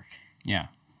didn't work? Yeah.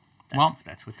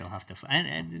 That's what they'll have to find.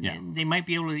 And they might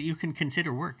be able to, you can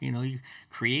consider work, you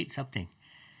create something.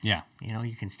 Yeah.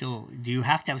 You can still, do you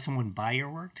have to have someone buy your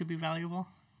work to be valuable?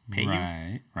 Pay you?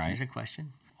 Right. There's a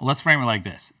question. Well, let's frame it like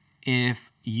this.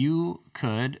 If you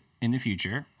could, in the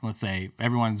future, let's say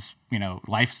everyone's,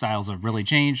 lifestyles have really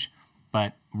changed,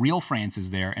 but real France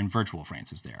is there and virtual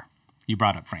France is there. You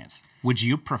brought up France. Would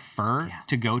you prefer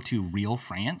to go to real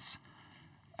France?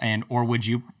 Or would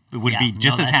you be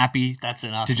just as happy that's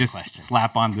an awesome to just question.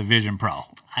 slap on the Vision Pro?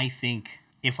 I think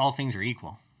if all things are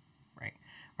equal, right?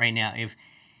 right now,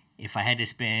 if I had to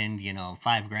spend,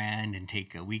 $5,000 and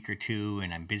take a week or two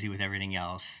and I'm busy with everything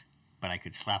else, but I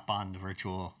could slap on the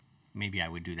virtual, maybe I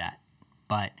would do that.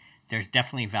 But there's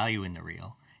definitely value in the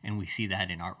real, and we see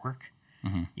that in artwork.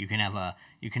 Mm-hmm. You can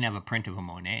have a print of a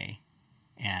Monet,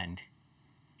 and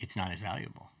it's not as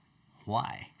valuable.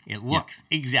 Why? It looks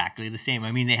exactly the same.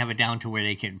 I mean, they have it down to where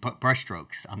they can put brush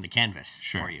strokes on the canvas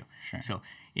for you. Sure. So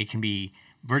it can be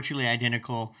virtually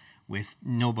identical with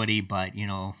nobody but,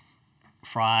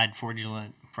 fraud,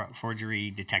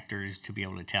 forgery detectors to be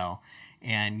able to tell.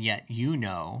 And yet,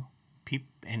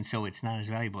 and so it's not as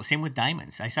valuable. Same with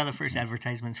diamonds. I saw the first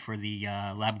advertisements for the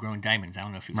lab-grown diamonds. I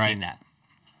don't know if you've seen that.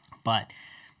 But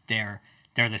they're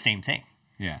the same thing.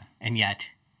 Yeah. And yet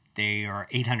they are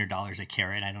 $800 a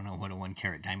carat. I don't know what a 1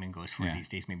 carat diamond goes for these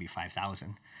days, maybe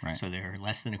 $5,000. Right. So they're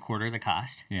less than a quarter of the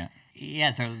cost. Yeah.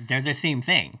 Yeah, they're the same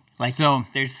thing. Like, so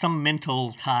there's some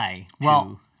mental tie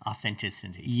to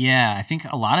authenticity. Yeah, I think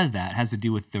a lot of that has to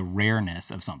do with the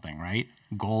rareness of something, right?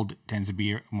 Gold tends to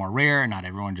be more rare. Not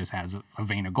everyone just has a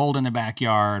vein of gold in their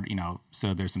backyard,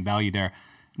 so there's some value there.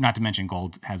 Not to mention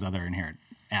gold has other inherent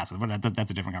assets, but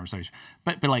that's a different conversation.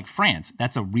 But like France,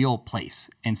 that's a real place.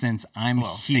 And since I'm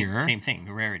here... Same thing,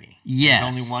 the rarity. Yes.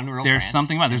 There's only one real there's France.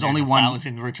 Something about There's only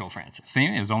 1,000 virtual Frances.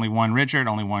 Same. There's only one Richard,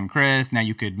 only one Chris. Now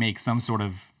you could make some sort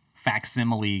of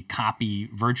facsimile copy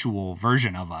virtual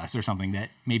version of us or something that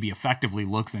maybe effectively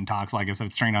looks and talks like us if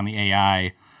it's trained on the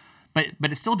AI. But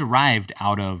it's still derived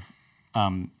out of,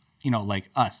 like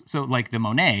us. So like the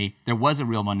Monet, there was a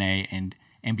real Monet, and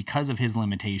because of his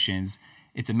limitations,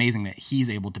 it's amazing that he's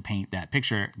able to paint that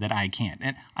picture that I can't.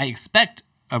 And I expect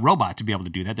a robot to be able to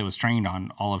do that was trained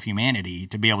on all of humanity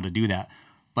to be able to do that.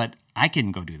 But I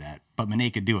couldn't go do that. But Monet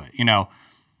could do it.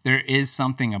 There is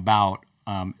something about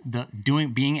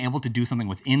being able to do something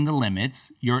within the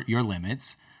limits, your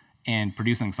limits, and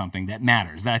producing something that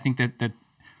matters. That I think that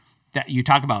you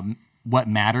talk about what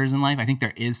matters in life. I think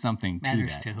there is something to that.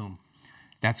 Matters to whom?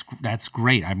 That's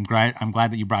great. I'm glad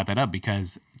that you brought that up,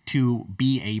 because to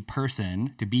be a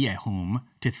person, to be a whom,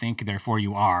 to think therefore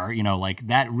you are, like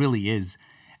that really is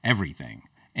everything.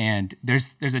 And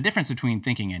there's a difference between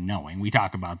thinking and knowing. We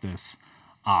talk about this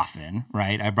often,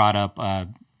 right? I brought up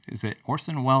is it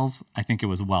Orson Welles? I think it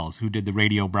was Welles who did the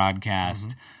radio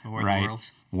broadcast, right?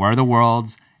 War of the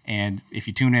Worlds. And if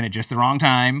you tune in at just the wrong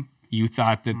time, you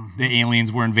thought that the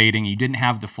aliens were invading. You didn't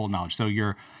have the full knowledge. So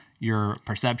your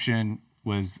perception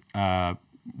was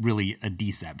really a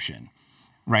deception,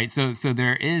 right? So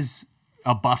there is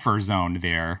a buffer zone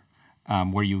there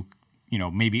where you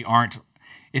maybe aren't.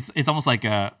 It's almost like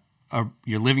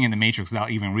you're living in the Matrix without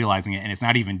even realizing it, and it's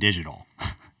not even digital,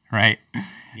 right?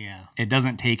 Yeah. It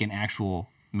doesn't take an actual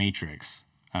Matrix.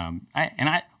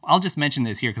 I'll just mention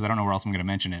this here because I don't know where else I'm going to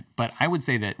mention it, but I would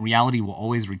say that reality will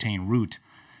always retain root,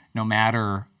 no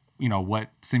matter what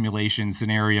simulation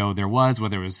scenario there was,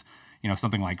 whether it was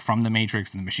something like from the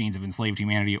Matrix and the machines have enslaved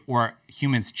humanity, or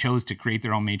humans chose to create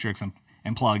their own Matrix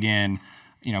and plug in,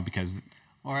 because...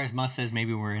 Or as Musk says,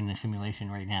 maybe we're in the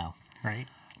simulation right now, right?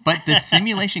 But the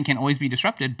simulation can always be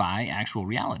disrupted by actual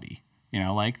reality,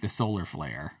 like the solar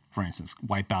flare, for instance,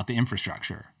 wipe out the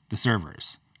infrastructure, the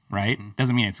servers, right? Mm-hmm.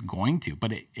 Doesn't mean it's going to,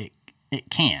 but it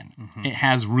can. Mm-hmm. It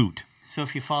has root. So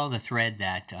if you follow the thread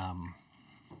that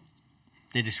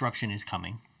the disruption is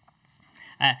coming,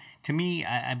 to me,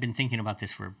 I've been thinking about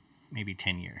this for maybe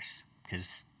 10 years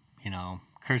because,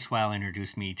 Kurzweil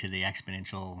introduced me to the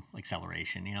exponential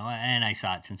acceleration, and I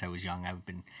saw it since I was young.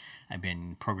 I've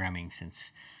been programming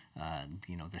since,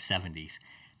 the 70s.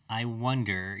 I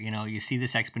wonder, you see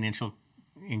this exponential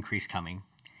increase coming.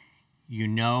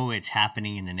 It's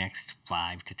happening in the next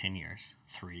 5 to 10 years,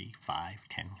 3, 5,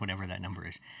 10, whatever that number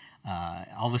is.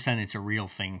 All of a sudden, it's a real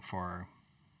thing for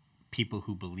people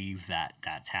who believe that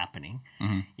that's happening.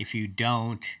 Mm-hmm. If you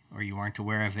don't, or you aren't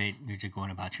aware of it, you're just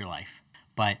going about your life.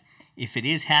 But if it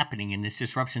is happening and this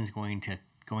disruption is going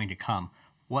to come,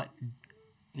 what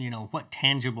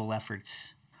tangible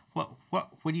efforts, what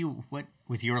do you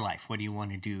with your life? What do you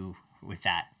want to do with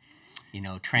that?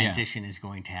 Transition is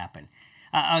going to happen.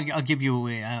 I'll give you.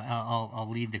 I'll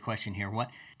lead the question here. What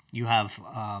you have?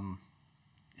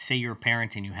 Say you're a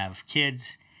parent and you have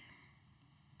kids.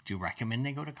 Do you recommend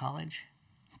they go to college?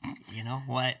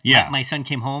 What? Yeah. My son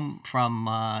came home from.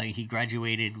 He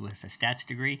graduated with a stats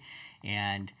degree,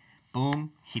 and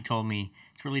boom, he told me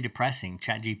it's really depressing.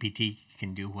 ChatGPT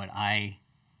can do what I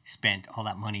spent all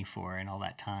that money for and all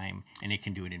that time, and it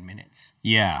can do it in minutes.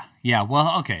 Yeah.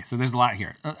 Well, okay, so there's a lot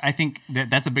here. I think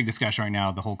that's a big discussion right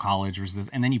now, the whole college versus this,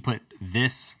 and then you put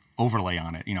this overlay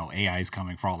on it, AI is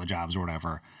coming for all the jobs or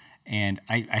whatever, and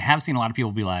I have seen a lot of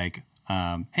people be like,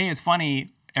 hey, it's funny,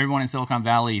 everyone in Silicon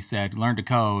Valley said, learn to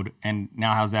code, and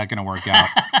now how's that going to work out?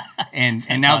 and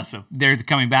now awesome. They're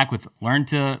coming back with learn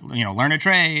a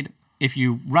trade. If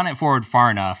you run it forward far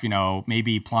enough,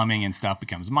 maybe plumbing and stuff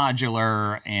becomes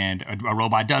modular, and a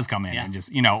robot does come in and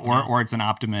just, or it's an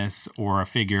Optimus or a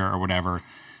Figure or whatever,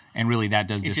 and really that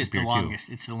does disappear too.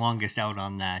 It's the longest out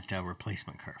on that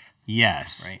replacement curve.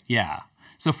 Yes. Right. Yeah.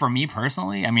 So for me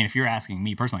personally, I mean, if you're asking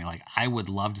me personally, like I would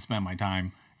love to spend my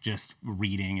time just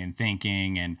reading and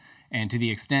thinking, and to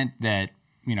the extent that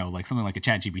like something like a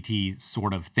ChatGPT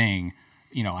sort of thing,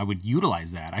 I would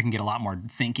utilize that. I can get a lot more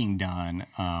thinking done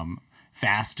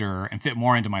faster and fit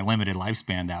more into my limited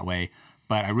lifespan that way.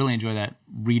 But I really enjoy that,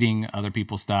 reading other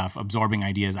people's stuff, absorbing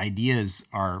ideas. Ideas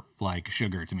are like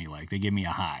sugar to me. Like they give me a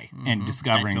high, and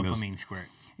discovering that those. dopamine squirt.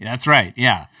 That's right.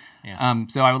 Yeah. Yeah.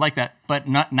 So I would like that, but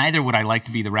neither would I like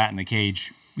to be the rat in the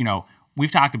cage.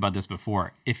 We've talked about this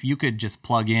before. If you could just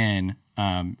plug in,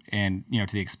 and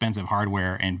to the expensive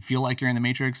hardware and feel like you're in the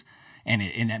Matrix,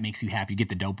 and that makes you happy, you get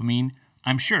the dopamine.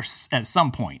 I'm sure at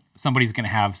some point somebody's going to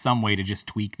have some way to just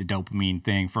tweak the dopamine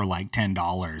thing for like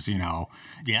 $10,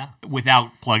 Yeah.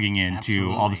 without plugging into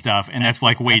Absolutely. all the stuff, and that's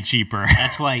like way cheaper.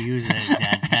 That's why I use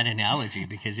that analogy,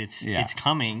 because it's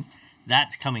coming.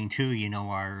 That's coming to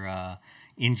our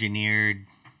engineered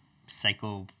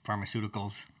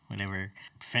psychopharmaceuticals, whatever,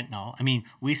 fentanyl. I mean,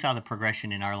 we saw the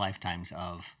progression in our lifetimes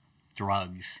of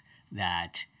drugs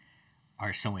that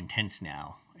are so intense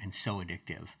now and so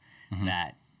addictive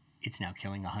that it's now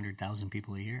killing 100,000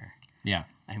 people a year. Yeah.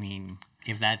 I mean,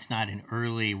 if that's not an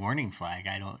early warning flag,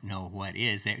 I don't know what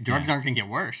is. Drugs aren't going to get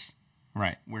worse.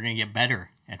 Right. We're going to get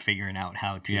better at figuring out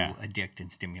how to addict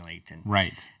and stimulate. And,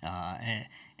 Right.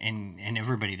 And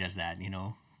everybody does that,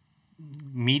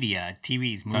 Media,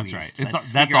 TVs, movies. That's right.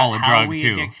 Let's That's figure all out a how drug we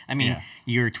too. addict. I mean, Yeah.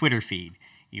 your Twitter feed,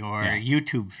 your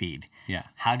YouTube feed. Yeah.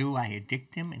 How do I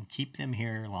addict them and keep them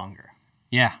here longer?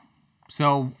 Yeah.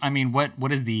 So, I mean,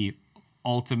 what is the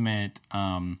ultimate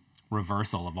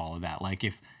reversal of all of that? Like,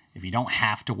 if you don't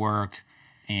have to work,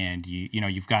 and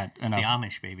you've got It's enough. the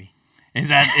Amish, baby. Is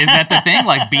that the thing?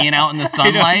 Like being out in the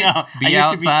sunlight, be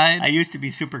outside. I used to be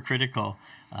super critical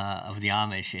of the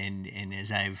Amish, and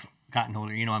as I've gotten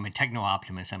older, I'm a techno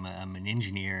optimist. I'm an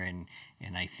engineer, and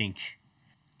I think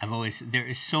there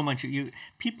is so much.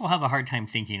 People have a hard time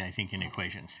thinking, I think, in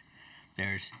equations.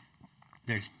 There's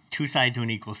two sides of an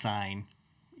equal sign.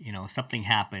 Something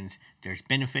happens. There's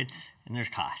benefits and there's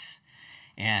costs,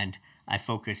 and I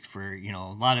focused for,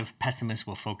 a lot of pessimists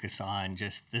will focus on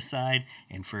just this side.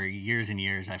 And for years and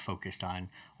years, I focused on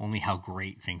only how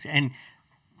great things. And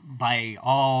by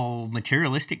all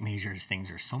materialistic measures,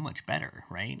 things are so much better,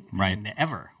 right? Right. Than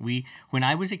ever. When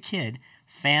I was a kid,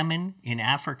 famine in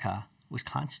Africa was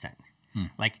constant.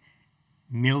 Like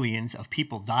millions of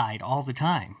people died all the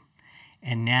time.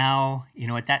 And now,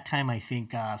 at that time, I think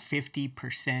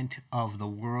 50% of the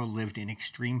world lived in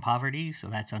extreme poverty. So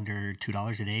that's under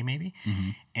 $2 a day, maybe.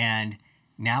 And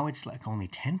now it's like only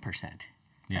 10%.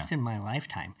 That's in my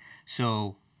lifetime.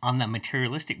 So on the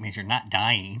materialistic measure, not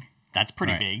dying, that's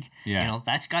pretty big. Yeah.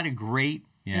 That's got a great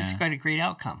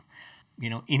outcome.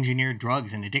 Engineered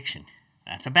drugs and addiction,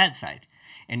 that's a bad side.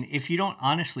 And if you don't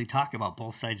honestly talk about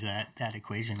both sides of that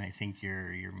equation, I think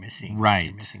you're missing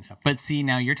You're missing something. But see,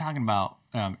 now you're talking about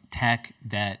tech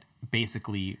that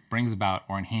basically brings about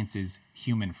or enhances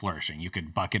human flourishing. You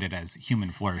could bucket it as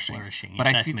human flourishing. But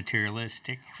that's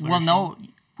materialistic flourishing. Well, no.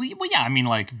 Well, yeah. I mean,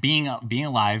 like being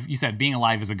alive. You said being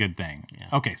alive is a good thing. Yeah.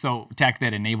 Okay, so tech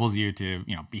that enables you to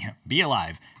be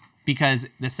alive, because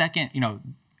the second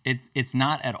it's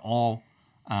not at all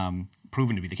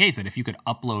proven to be the case that if you could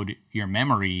upload your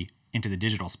memory into the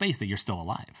digital space that you're still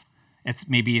alive.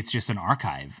 Maybe it's just an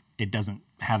archive. It doesn't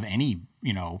have any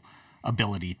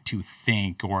ability to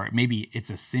think, or maybe it's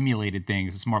a simulated thing.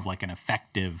 It's more of like an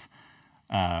affective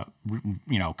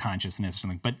consciousness or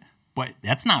something. But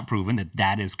that's not proven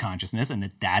that is consciousness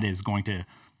and that is going to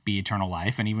be eternal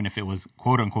life. And even if it was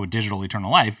quote unquote digital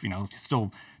eternal life,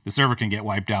 still the server can get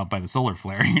wiped out by the solar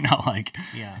flare.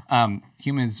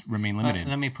 Humans remain limited.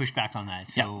 Let me push back on that.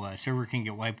 So server can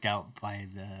get wiped out by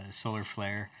the solar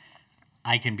flare.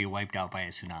 I can be wiped out by a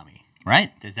tsunami.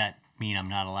 Right. Does that mean I'm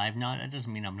not alive? No, that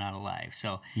doesn't mean I'm not alive.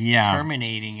 So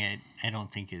terminating it, I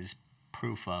don't think is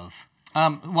proof of.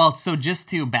 So just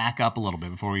to back up a little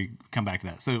bit before we come back to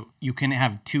that. So you can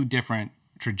have two different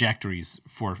trajectories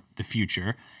for the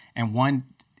future, and one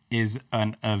is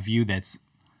a view that's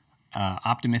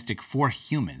optimistic for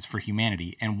humans, for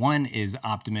humanity, and one is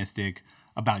optimistic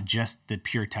about just the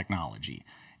pure technology.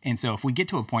 And so if we get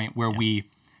to a point where we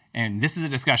And this is a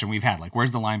discussion we've had. Like,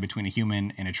 where's the line between a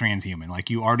human and a transhuman? Like,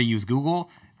 you already use Google.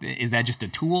 Is that just a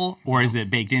tool, or is it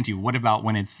baked into you? What about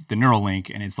when it's the Neuralink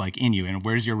and it's like in you? And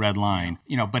where's your red line?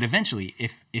 You know, but eventually,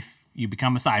 if you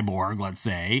become a cyborg, let's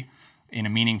say, in a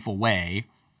meaningful way,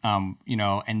 you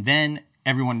know, and then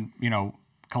everyone, you know,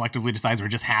 collectively decides, or it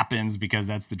just happens because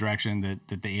that's the direction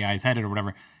that the AI is headed or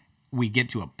whatever, we get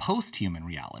to a post-human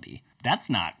reality. That's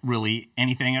not really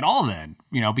anything at all then,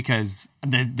 you know, because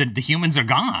the humans are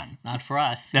gone. Not for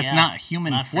us. That's not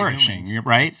human Not for flourishing, humans.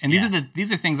 right? And Yeah.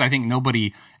 these are things I think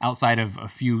nobody outside of a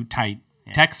few tight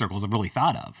tech circles have really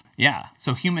thought of. Yeah.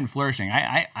 So human flourishing.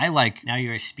 I like, Now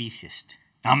you're a speciesist.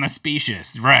 I'm a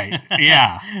speciesist, right?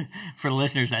 Yeah. For the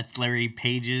listeners, that's Larry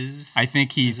Page's. I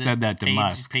think he is it said that to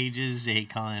Musk. Pages, they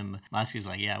call him. Musk is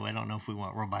like, yeah, well, I don't know if we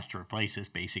want robots to replace us,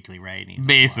 basically, right? And he's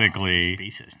Basically. like, well,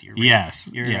 speciesist. You're Yes,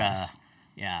 You're, yes.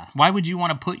 yeah. Why would you want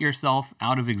to put yourself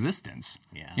out of existence?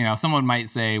 Yeah. You know, someone might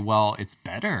say, well, it's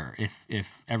better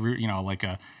if every, you know, like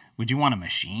would you want a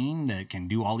machine that can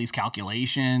do all these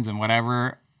calculations and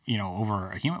whatever, you know,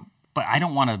 over a human? But I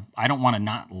don't want to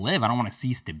not live. I don't want to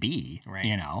cease to be, Right.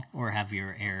 you know? Or have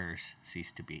your errors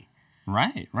cease to be.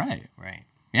 Right. Right.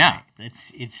 Yeah.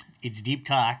 Right. It's deep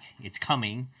talk. It's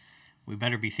coming. We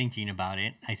better be thinking about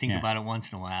it. I think Yeah. about it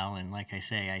once in a while, and like I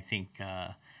say, I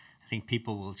think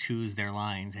people will choose their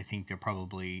lines. I think they're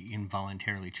probably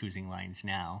involuntarily choosing lines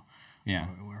now, Yeah.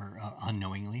 or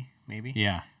unknowingly, maybe.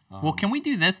 Yeah. Well, can we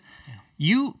do this?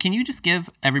 Can you just give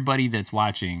everybody that's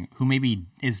watching who maybe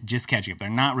is just catching up, they're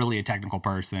not really a technical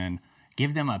person,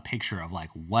 give them a picture of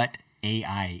like what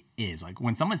AI is. Like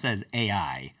when someone says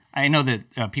AI, I know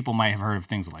that people might have heard of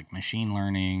things like machine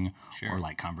learning or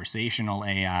like conversational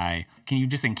AI. Can you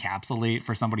just encapsulate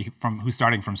for somebody who's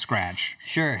starting from scratch?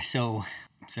 Sure. So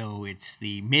it's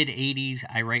the mid 80s.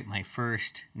 I write my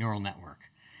first neural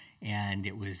network, and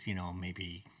it was, you know,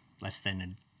 maybe less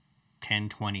than 10,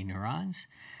 20 neurons.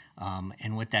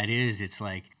 And what that is, it's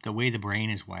like the way the brain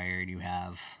is wired. You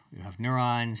have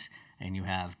neurons, and you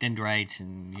have dendrites,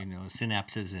 and, you know,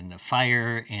 synapses, and the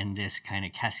fire, and this kind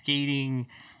of cascading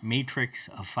matrix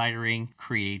of firing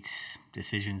creates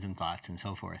decisions and thoughts and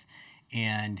so forth.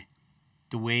 And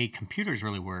the way computers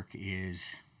really work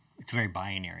is it's very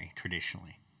binary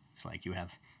traditionally. It's like you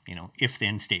have, you know,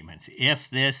 if-then statements. If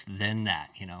this, then that,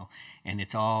 you know, and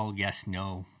it's all yes,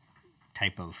 no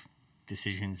type of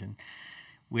decisions. And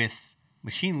with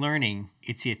machine learning,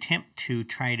 it's the attempt to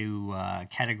try to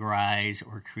categorize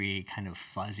or create kind of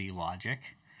fuzzy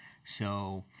logic.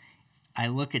 So I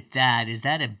look at that. Is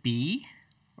that a B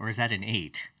or is that an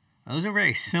 8? Those are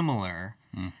very similar.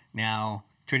 Now,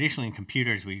 traditionally in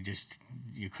computers,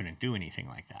 you couldn't do anything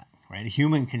like that, right? A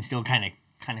human can still kind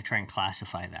of try and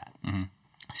classify that.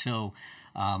 So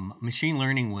machine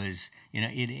learning was, you know,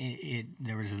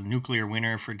 there was a nuclear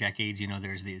winter for decades. You know,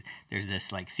 there's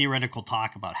this like theoretical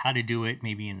talk about how to do it,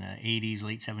 maybe in the 80s,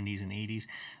 late 70s and 80s.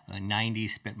 90s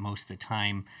spent most of the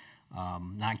time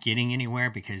not getting anywhere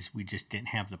because we just didn't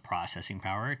have the processing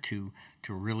power to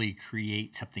really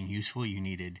create something useful. You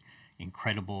needed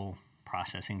incredible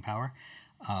processing power.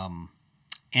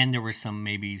 And there were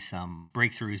maybe some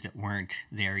breakthroughs that weren't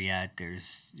there yet.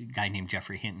 There's a guy named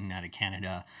Geoffrey Hinton out of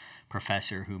Canada,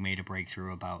 professor, who made a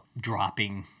breakthrough about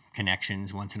dropping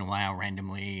connections once in a while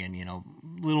randomly, and, you know,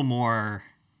 a little more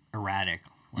erratic,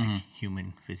 like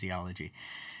human physiology.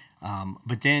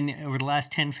 But then over the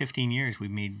last 10, 15 years,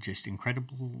 we've made just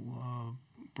incredible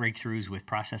breakthroughs with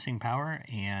processing power,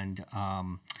 and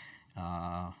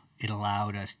it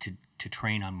allowed us to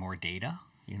train on more data.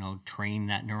 You know, train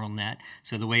that neural net.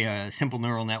 So the way a simple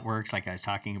neural net works, like I was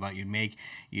talking about,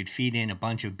 you'd feed in a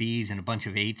bunch of B's and a bunch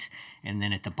of 8s, and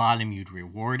then at the bottom you'd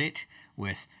reward it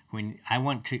with,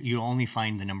 you only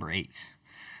find the number 8s.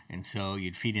 And so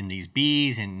you'd feed in these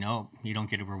B's, and no, you don't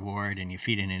get a reward, and you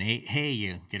feed in an 8, hey,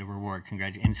 you get a reward,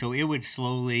 congratulations. And so it would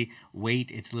slowly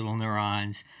weight its little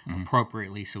neurons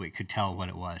appropriately so it could tell what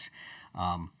it was.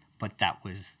 But that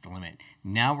was the limit.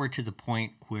 Now we're to the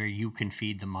point where you can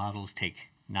feed the models, take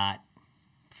not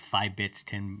 5 bits,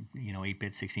 10, 8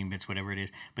 bits, 16 bits, whatever it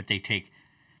is, but they take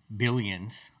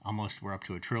billions, almost we're up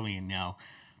to 1 trillion now,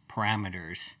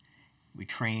 parameters. We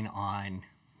train on,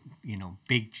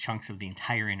 big chunks of the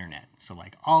entire internet. So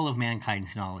like all of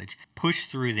mankind's knowledge, push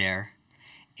through there.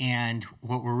 And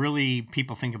what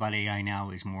people think about AI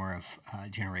now is more of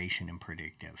generation and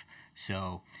predictive.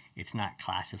 So it's not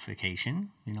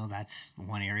classification, that's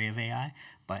one area of AI,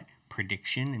 but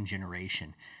prediction and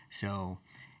generation. So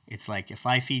it's like if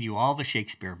I feed you all the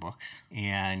Shakespeare books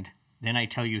and then I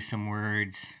tell you some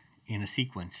words in a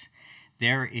sequence,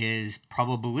 there is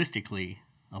probabilistically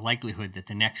a likelihood that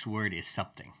the next word is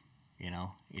something.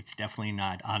 It's definitely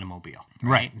not automobile.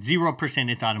 Right.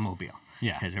 0% it's automobile.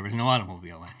 Yeah. Because there was no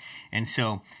automobile. And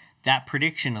so that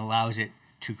prediction allows it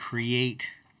to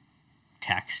create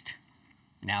text,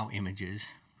 now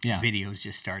images, videos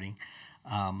just starting.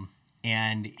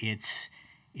 And it's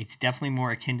definitely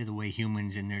more akin to the way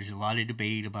humans, and there's a lot of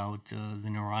debate about the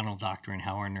neuronal doctrine,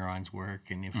 how our neurons work,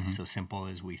 and if it's so simple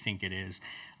as we think it is.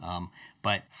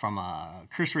 But from a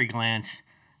cursory glance,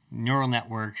 neural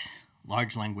networks,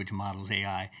 large language models,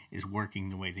 AI, is working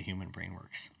the way the human brain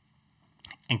works.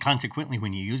 And consequently,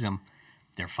 when you use them,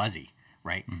 they're fuzzy,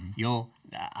 right?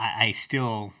 I'm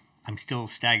still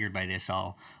staggered by this.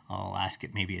 I'll ask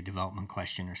it maybe a development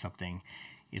question or something.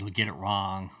 It'll get it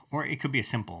wrong, or it could be a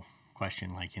simple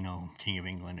question like, King of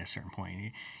England at a certain point.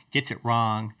 It gets it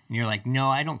wrong, and you're like, no,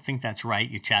 I don't think that's right.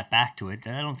 You chat back to it,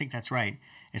 I don't think that's right.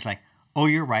 It's like, oh,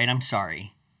 you're right, I'm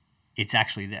sorry. It's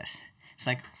actually this. It's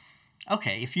like,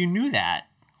 okay, if you knew that,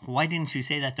 why didn't you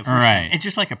say that the first time? It's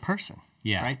just like a person,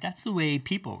 right? That's the way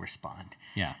people respond.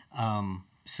 Yeah.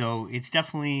 So it's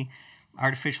definitely,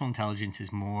 artificial intelligence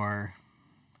is more,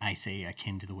 I say,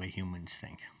 akin to the way humans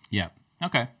think. Yeah.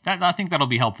 Okay. I think that'll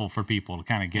be helpful for people to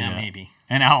kind of get maybe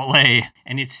an outlay.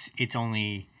 And it's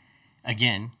only,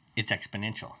 again, it's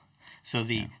exponential. So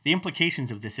the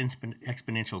implications of this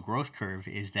exponential growth curve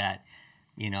is that,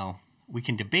 we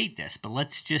can debate this, but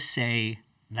let's just say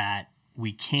that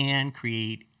we can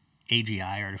create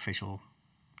AGI, artificial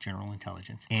general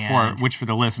intelligence. Which for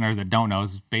the listeners that don't know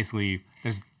is basically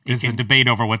there's a debate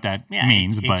over what that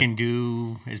means. It can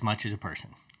do as much as a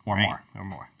person. Or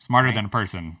more. Smarter than a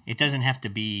person. It doesn't have to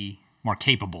be more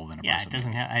capable than a person. Yeah, it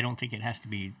doesn't have. I don't think it has to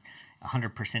be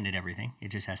 100% at everything. It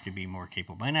just has to be more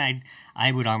capable. And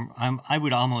I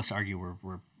would almost argue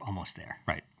we're almost there.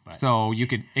 Right. But, so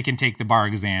it can take the bar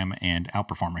exam and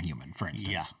outperform a human, for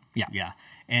instance. Yeah.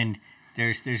 And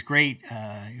there's great.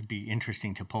 It'd be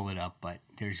interesting to pull it up, but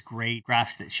there's great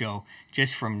graphs that show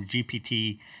just from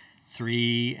GPT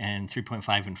 3 and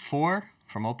 3.5 and 4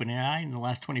 from OpenAI in the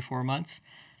last 24 months.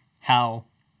 How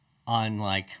on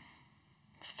like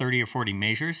 30 or 40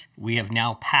 measures, we have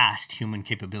now passed human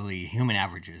capability, human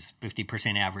averages,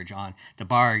 50% average on the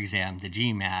bar exam, the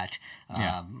GMAT,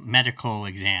 medical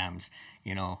exams,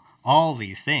 all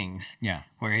these things,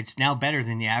 where it's now better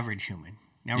than the average human.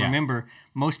 Now, remember,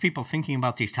 most people thinking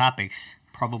about these topics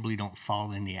probably don't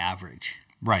fall in the average.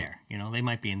 Right. There. They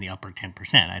might be in the upper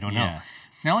 10%. I don't know. Yes.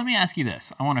 Now, let me ask you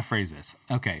this. I want to phrase this.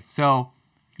 Okay, so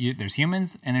there's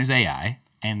humans and there's AI,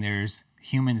 and there's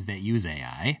humans that use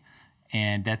AI,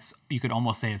 and you could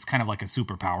almost say it's kind of like a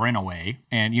superpower in a way.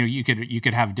 And you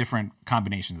could have different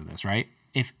combinations of this, right?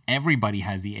 If everybody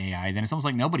has the AI, then it's almost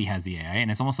like nobody has the AI,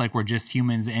 and it's almost like we're just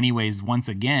humans anyways once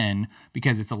again,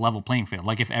 because it's a level playing field.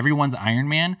 Like if everyone's Iron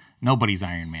Man, nobody's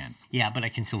Iron Man. Yeah, but I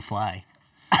can still fly.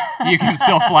 You can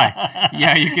still fly.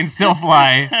 Yeah, you can still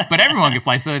fly, but everyone can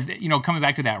fly. So, coming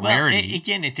back to that rarity.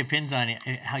 Again, it depends on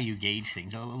how you gauge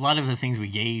things. A lot of the things we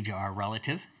gauge are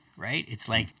relative, right? It's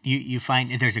like you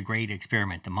find there's a great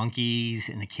experiment. The monkeys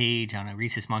in the cage on a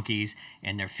rhesus monkeys,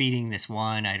 and they're feeding this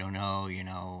one, I don't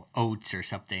know, oats or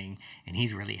something, and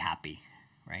he's really happy,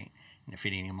 right? And they're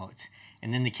feeding him oats.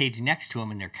 And then the cage next to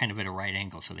him, and they're kind of at a right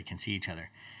angle so they can see each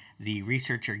other. The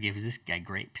researcher gives this guy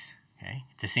grapes, okay,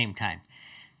 at the same time.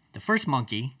 The first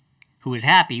monkey, who is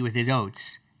happy with his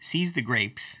oats, sees the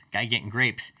grapes, guy getting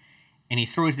grapes, and he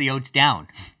throws the oats down.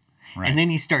 Right. And then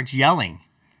he starts yelling.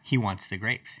 He wants the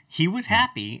grapes. He was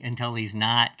happy until he's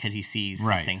not because he sees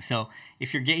something. So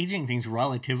if you're gauging things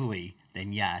relatively,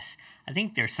 then yes. I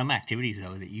think there's some activities,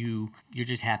 though, that you're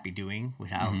just happy doing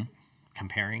without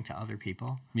comparing to other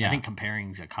people. Yeah. I think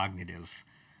comparing is a cognitively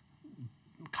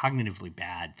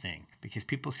bad thing because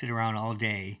people sit around all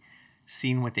day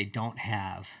seeing what they don't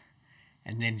have,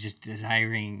 and then just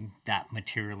desiring that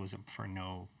materialism for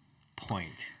no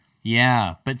point.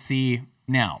 Yeah, but see,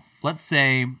 now, let's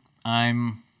say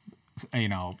I'm,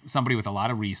 somebody with a lot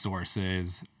of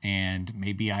resources, and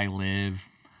maybe I live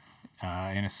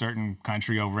in a certain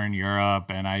country over in Europe,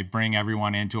 and I bring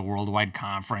everyone into a worldwide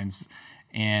conference,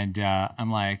 and I'm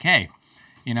like, hey,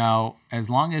 as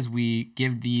long as we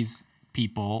give these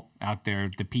people out there,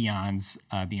 the peons,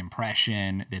 the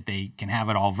impression that they can have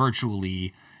it all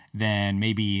virtually, then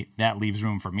maybe that leaves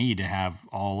room for me to have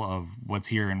all of what's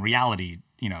here in reality,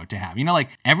 to have. Like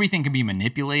everything can be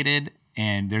manipulated,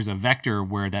 and there's a vector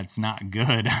where that's not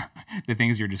good, the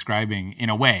things you're describing, in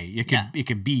a way. It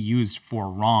could be used for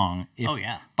wrong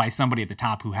by somebody at the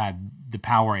top who had the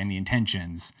power and the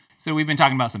intentions. So we've been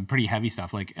talking about some pretty heavy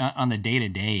stuff. Like on the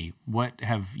day-to-day, what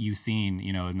have you seen,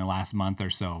 in the last month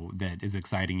or so that is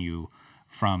exciting you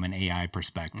from an AI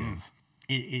perspective?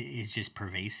 It's just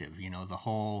pervasive. The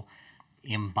whole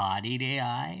embodied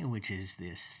AI, which is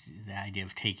the idea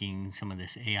of taking some of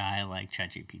this AI like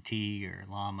ChatGPT or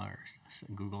Llama or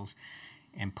Google's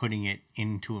and putting it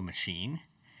into a machine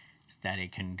so that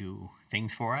it can do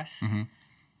things for us.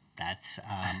 That's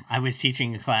I was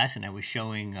teaching a class and I was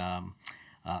showing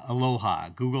Aloha.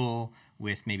 Google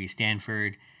with maybe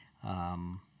Stanford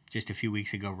just a few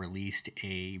weeks ago released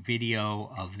a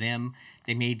video of them.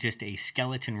 They made just a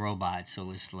skeleton robot,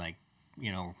 so it's like,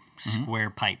 square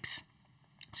pipes.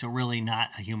 So really not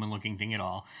a human-looking thing at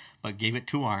all, but gave it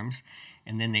 2 arms,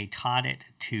 and then they taught it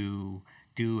to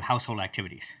do household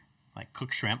activities, like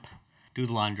cook shrimp, do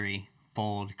the laundry,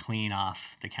 fold, clean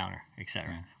off the counter,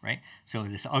 etc. Right? So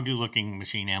this ugly-looking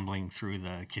machine ambling through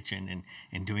the kitchen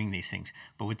and doing these things.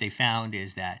 But what they found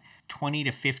is that 20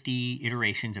 to 50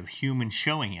 iterations of humans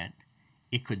showing it,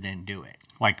 it could then do it.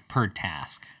 Like per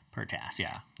task. Per task.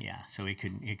 Yeah. Yeah. So it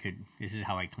could, this is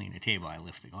how I clean a table. I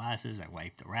lift the glasses, I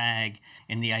wipe the rag.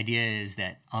 And the idea is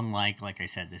that unlike, like I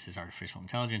said, this is artificial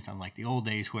intelligence, unlike the old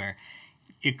days where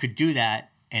it could do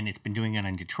that, and it's been doing it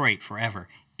in Detroit forever,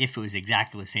 if it was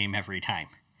exactly the same every time.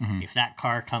 If that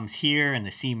car comes here and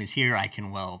the seam is here, I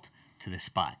can weld to the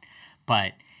spot.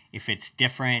 But if it's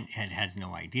different, it has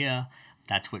no idea.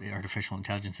 That's what artificial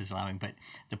intelligence is allowing. But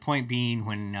the point being,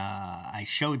 when I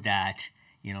showed that,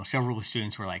 several of the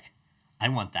students were like, I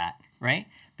want that, right?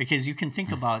 Because you can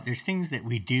think about, there's things that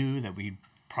we do that we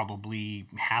probably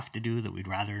have to do that we'd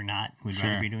rather not. We'd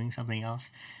rather be doing something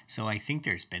else. So I think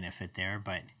there's benefit there.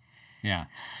 But yeah,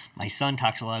 my son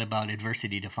talks a lot about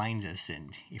adversity defines us.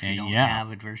 And if you don't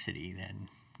have adversity, then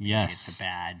it's a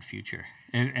bad future.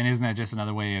 And isn't that just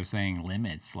another way of saying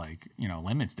limits? Like,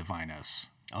 limits define us.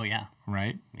 Oh, yeah.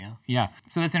 Right? Yeah. Yeah.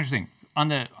 So that's interesting. On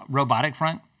the robotic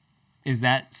front, is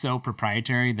that so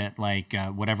proprietary that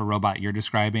whatever robot you're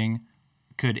describing,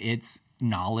 could its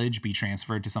knowledge be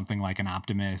transferred to something like an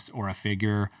Optimus or a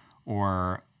Figure,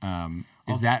 or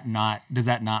does that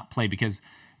not play? Because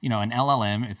an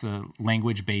LLM, it's a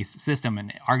language-based system,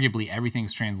 and arguably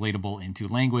everything's translatable into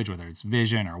language, whether it's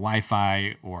vision or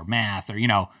Wi-Fi or math or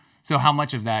So how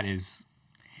much of that is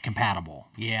compatible?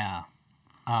 Yeah.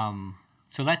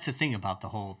 So that's the thing about the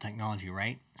whole technology,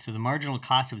 right? So the marginal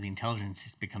cost of the intelligence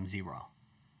has become 0.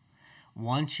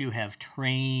 Once you have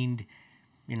trained,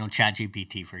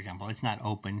 ChatGPT, for example, it's not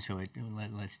open. So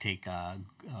let's take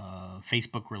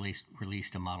Facebook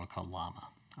released a model called Llama,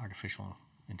 artificial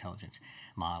intelligence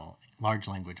model, large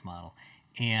language model,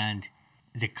 and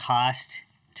the cost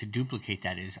to duplicate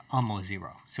that is almost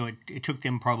 0. So it took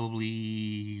them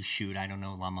probably, I don't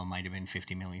know, Llama might have been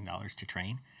 $50 million to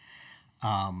train.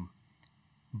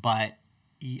 But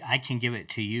I can give it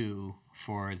to you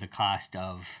for the cost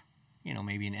of,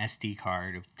 maybe an SD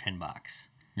card of $10.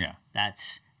 Yeah.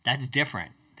 That's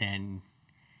different than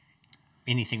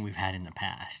anything we've had in the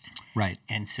past. Right.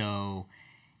 And so,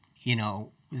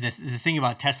 the thing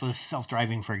about Tesla's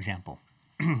self-driving, for example,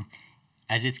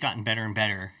 as it's gotten better and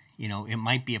better, it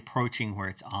might be approaching where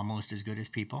it's almost as good as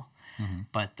people.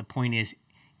 But the point is,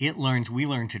 we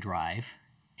learn to drive,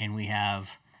 and we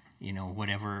have,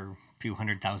 whatever few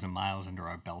 100,000 miles under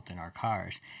our belt in our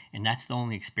cars, and that's the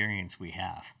only experience we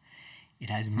have. It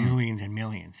has millions and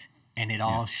millions, and it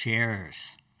all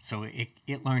shares. So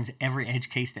it learns every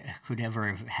edge case that could ever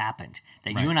have happened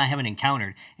that you and I haven't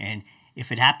encountered. And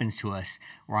if it happens to us,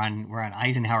 we're on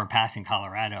Eisenhower Pass in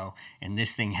Colorado, and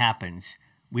this thing happens.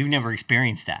 We've never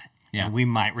experienced that. Yeah. And we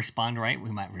might respond right,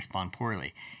 we might respond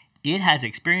poorly. It has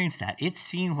experienced that. It's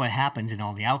seen what happens in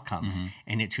all the outcomes,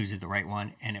 and it chooses the right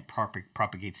one, and it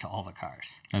propagates to all the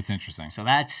cars. That's interesting. So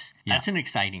that's an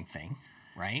exciting thing,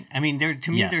 right? I mean,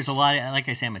 there's a lot of, like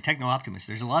I say, I'm a techno-optimist.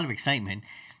 There's a lot of excitement.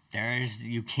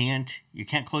 You can't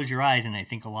close your eyes, and I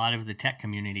think a lot of the tech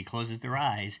community closes their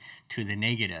eyes to the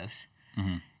negatives.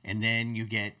 And then you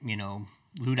get,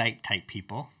 Luddite type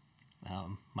people.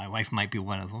 My wife might be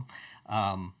one of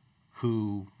them.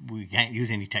 Who we can't use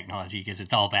any technology because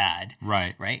it's all bad.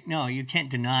 Right. Right? No, you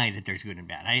can't deny that there's good and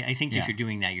bad. I think if you're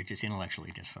doing that, you're just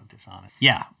intellectually dishonest.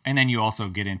 Yeah. And then you also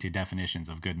get into definitions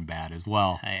of good and bad as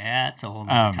well. That's a whole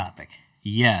other topic.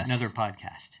 Yes. Another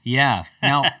podcast. Yeah.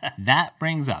 Now, that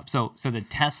brings up, so the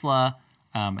Tesla,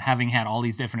 having had all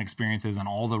these different experiences on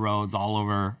all the roads all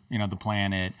over, the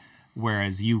planet,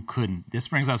 whereas you couldn't. This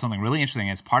brings up something really interesting.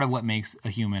 It's part of what makes a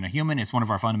human. A human is one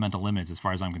of our fundamental limits as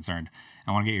far as I'm concerned.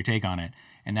 I want to get your take on it.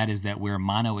 And that is that we're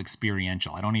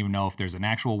mono-experiential. I don't even know if there's an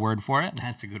actual word for it.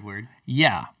 That's a good word.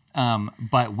 Yeah.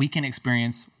 But we can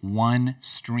experience one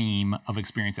stream of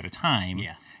experience at a time.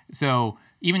 Yeah. So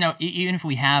even if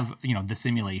we have, the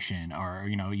simulation or,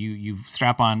 you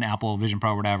strap on Apple Vision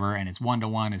Pro or whatever, and it's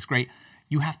 1-to-1, it's great.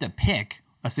 You have to pick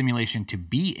a simulation to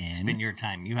be in. Spend your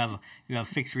time. You have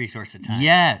fixed resource of time.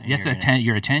 Yeah, and that's you're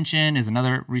your attention is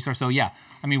another resource. So yeah,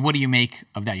 I mean, what do you make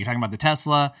of that? You're talking about the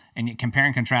Tesla, and you compare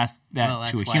and contrast that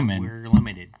that's to a why human. we're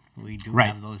limited. We do Right.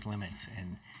 have those limits,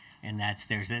 and that's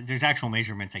there's actual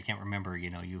measurements. I can't remember.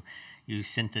 You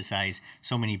synthesize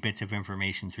so many bits of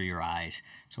information through your eyes,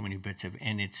 so many bits of,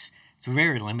 and it's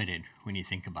very limited when you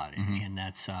think about it. Mm-hmm. And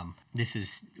that's this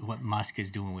is what Musk is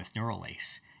doing with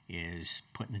Neuralink, is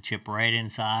putting the chip right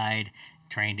inside,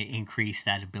 trying to increase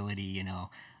that ability.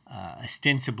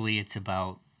 Ostensibly it's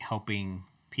about helping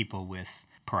people with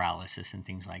paralysis and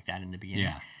things like that in the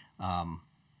beginning. Yeah.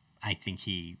 I think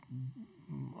he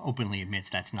openly admits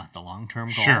that's not the long-term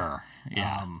goal. Sure.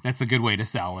 Yeah. That's a good way to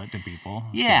sell it to people.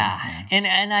 That's Yeah. good.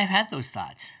 And I've had those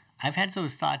thoughts. I've had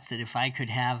those thoughts that if I could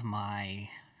have my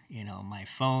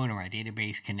phone or my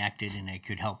database connected and it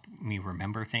could help me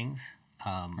remember things.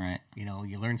 Right.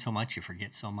 You learn so much, you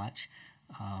forget so much,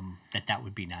 that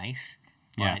would be nice.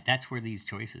 But Yeah. that's where these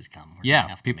choices come. We're gonna Yeah.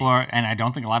 have to People make- are, and I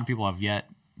don't think a lot of people have yet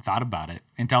thought about it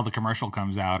until the commercial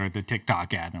comes out or the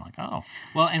TikTok ad. And they're like, oh,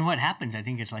 Well, and what happens, I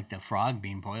think it's like the frog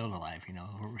being boiled alive,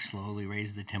 slowly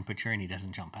raise the temperature and he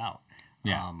doesn't jump out.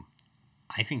 Yeah.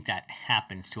 I think that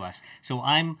happens to us. So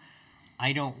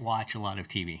I don't watch a lot of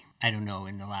TV. I don't know,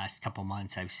 in the last couple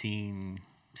months I've seen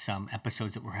some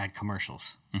episodes that had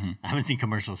commercials. Mm-hmm. I haven't seen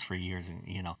commercials for years,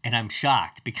 and I'm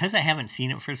shocked because I haven't seen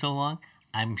it for so long.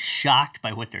 I'm shocked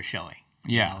by what they're showing.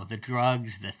 Yeah. The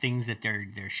drugs, the things that they're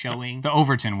showing. the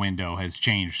Overton window has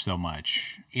changed so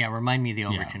much. Yeah, remind me of the Yeah.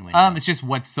 Overton window. It's just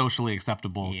what's socially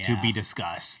acceptable to Yeah. be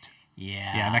discussed.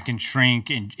 Yeah. Yeah, and that can shrink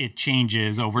and it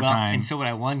changes over Well, time. and so what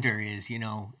I wonder is,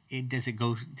 does it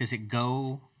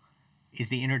go, is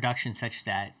the introduction such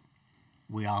that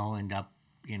we all end up,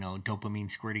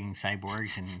 dopamine squirting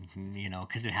cyborgs and,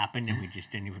 because it happened and we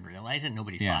just didn't even realize it.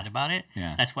 Nobody Yeah. thought about it.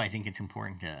 Yeah. That's why I think it's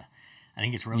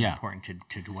really Yeah. important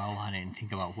to dwell on it and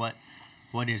think about what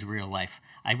is real life.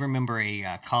 I remember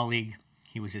a colleague,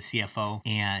 he was a CFO,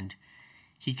 and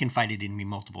he confided in me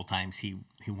multiple times he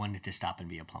wanted to stop and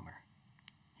be a plumber.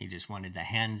 He just wanted the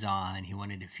hands-on. He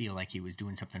wanted to feel like he was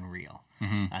doing something real.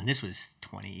 Mm-hmm. And this was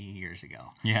 20 years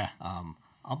ago. Yeah.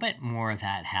 I'll bet more of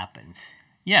that happens.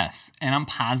 Yes, and I'm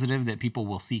positive that people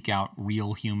will seek out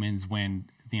real humans when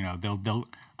they'll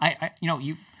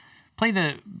you play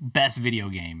the best video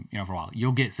game for a while,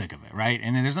 you'll get sick of it, right?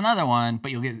 And then there's another one,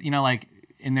 but you'll get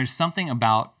and there's something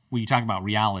about when you talk about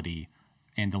reality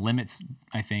and the limits.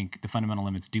 I think the fundamental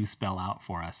limits do spell out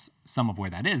for us some of where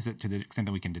that is to the extent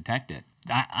that we can detect it.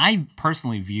 I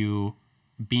personally view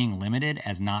being limited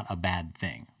as not a bad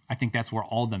thing. I think that's where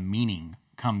all the meaning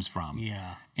comes from.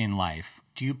 Yeah. In life.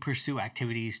 Do you pursue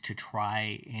activities to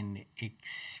try and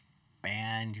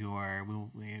expand your?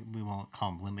 We won't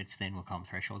call them limits. Then we'll call them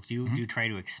thresholds. Do you try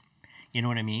to? You know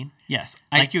what I mean? Yes.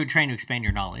 Like you're trying to expand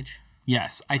your knowledge.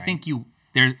 Yes, I think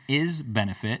there is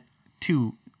benefit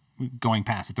to going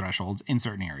past the thresholds in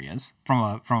certain areas.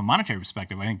 From a monetary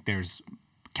perspective, I think there's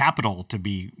capital to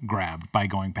be grabbed by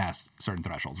going past certain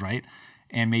thresholds, right?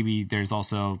 And maybe there's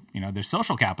also, there's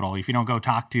social capital. If you don't go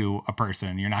talk to a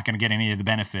person, you're not going to get any of the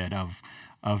benefit of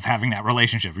having that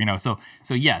relationship,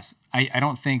 So yes, I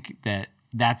don't think that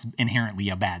that's inherently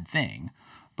a bad thing.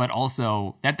 But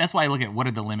also, that's why I look at what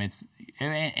are the limits.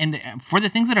 And for the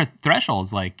things that are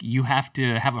thresholds, like you have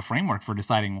to have a framework for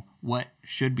deciding what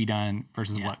should be done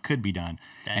versus what could be done.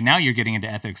 And now you're getting into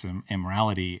ethics and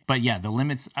morality. But yeah, the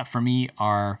limits for me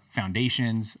are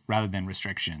foundations rather than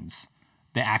restrictions,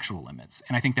 the actual limits.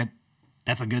 And I think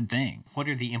that's a good thing. What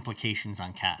are the implications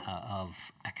on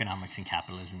of economics and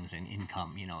capitalism and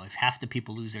income? If half the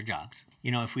people lose their jobs,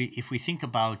 if we think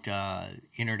about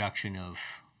introduction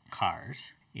of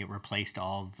cars, it replaced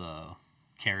all the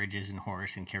carriages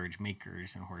and carriage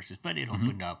makers and horses, but it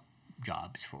opened up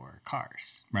jobs for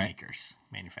cars makers,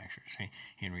 manufacturers.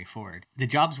 Henry Ford. The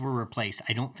jobs were replaced.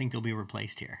 I don't think they'll be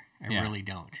replaced here. I really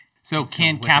don't. So And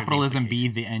can what are the capitalism be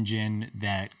implications? the engine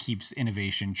that keeps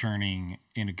innovation churning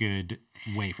in a good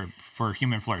way for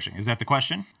human flourishing? Is that the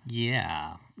question?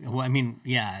 Yeah. Well, I mean,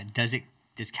 yeah. Does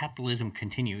capitalism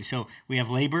continue? So we have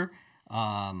labor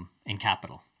and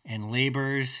capital, and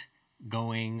labor's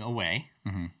going away,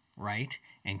 right?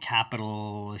 And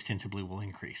capital ostensibly will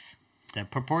increase. The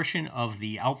proportion of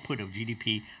the output of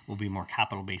GDP will be more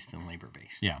capital-based than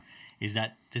labor-based. Yeah.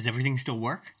 Does everything still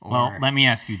work? Well, let me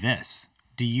ask you this.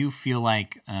 Do you feel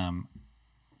like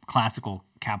classical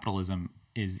capitalism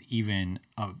is even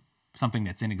something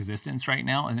that's in existence right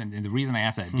now? And the reason I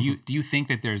ask that, do you think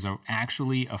that there's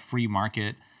actually a free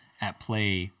market at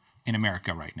play in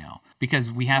America right now,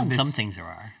 because we have Well, this. some things there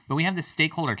are. But we have this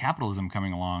stakeholder capitalism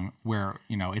coming along where,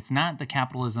 it's not the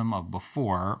capitalism of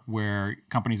before where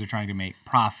companies are trying to make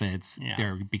profits. Yeah.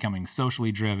 They're becoming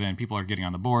socially driven. People are getting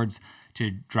on the boards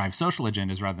to drive social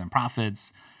agendas rather than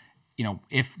profits.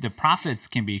 If the profits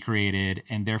can be created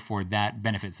and therefore that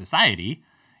benefits society,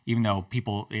 even though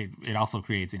it also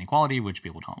creates inequality, which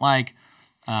people don't like.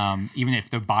 Even if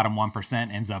the bottom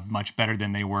 1% ends up much better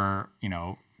than they were,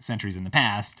 centuries in the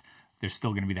past, there's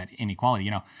still going to be that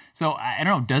inequality, So I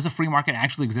don't know. Does a free market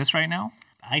actually exist right now?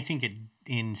 I think it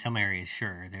in some areas,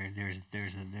 sure.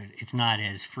 It's not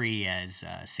as free as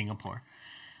Singapore,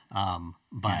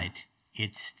 but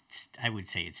I would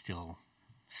say it's still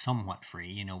somewhat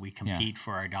free. We compete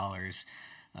for our dollars.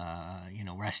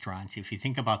 Restaurants. If you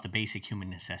think about the basic human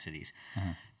necessities,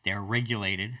 they're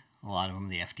regulated. A lot of them,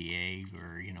 the FDA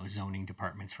or zoning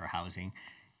departments for housing.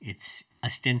 It's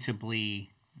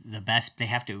ostensibly the best. They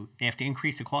have to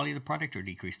increase the quality of the product or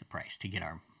decrease the price to get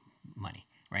our money,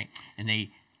 right? And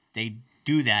they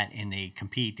do that and they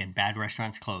compete. And bad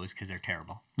restaurants close because they're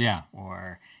terrible. Yeah.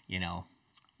 Or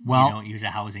well, you don't use a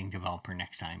housing developer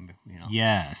next time.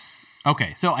 Yes.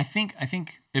 Okay. So I think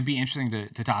it'd be interesting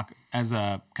to talk as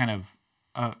a kind of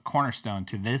a cornerstone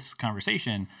to this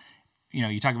conversation.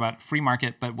 You talk about free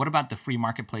market, but what about the free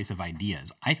marketplace of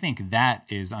ideas? I think that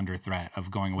is under threat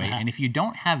of going away. And if you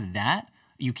don't have that,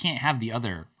 you can't have the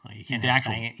other. Well, you can't have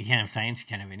science. You can't have science. You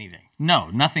can't have anything.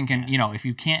 No, nothing can. If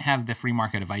you can't have the free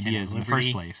market of ideas in the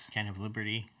first place, can't have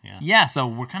liberty. Yeah. Yeah. So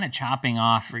we're kind of chopping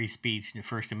off free speech, the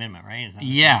First Amendment, right? Is that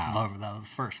the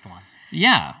first one?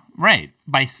 Yeah, right.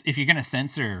 If you're going to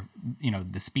censor,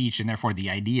 the speech and therefore the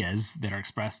ideas that are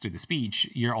expressed through the speech,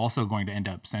 you're also going to end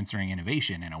up censoring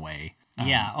innovation in a way.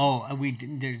 Yeah.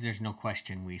 There's no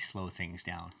question we slow things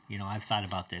down. I've thought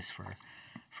about this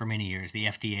for many years. The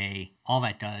FDA, all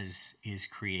that does is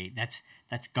create. That's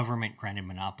government granted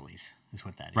monopolies. Is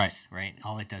what that is. Right.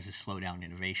 All it does is slow down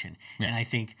innovation. Yeah. And I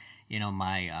think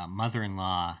my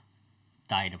mother-in-law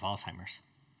died of Alzheimer's,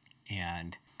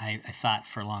 and I thought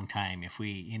for a long time, if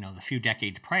we, the few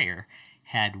decades prior,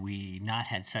 had we not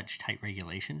had such tight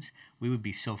regulations, we would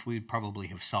probably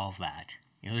have solved that.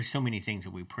 There's so many things that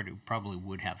we probably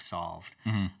would have solved.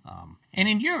 Mm-hmm. And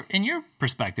in your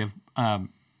perspective,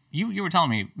 you were telling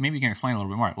me, maybe you can explain a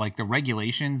little bit more. Like the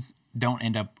regulations don't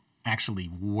end up actually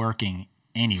working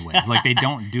anyways. Like they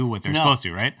don't do what they're supposed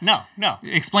to, right? No.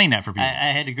 Explain that for people.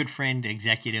 I had a good friend,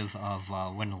 executive of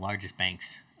one of the largest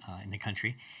banks in the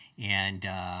country. And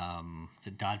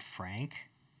the Dodd-Frank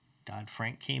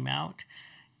came out,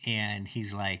 and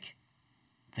he's like,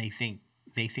 they think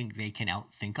they can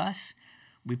outthink us.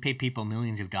 We pay people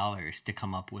millions of dollars to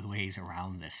come up with ways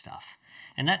around this stuff,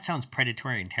 and that sounds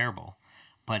predatory and terrible,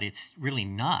 but it's really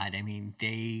not. I mean,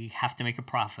 they have to make a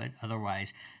profit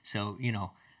otherwise. So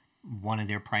one of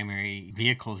their primary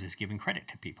vehicles is giving credit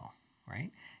to people, right?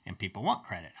 And people want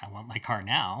credit. I want my car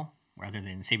now, rather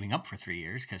than saving up for 3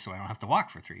 years, so I don't have to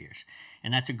walk for 3 years.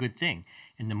 And that's a good thing.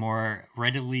 And the more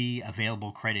readily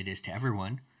available credit is to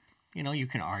everyone, you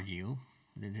can argue,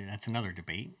 that's another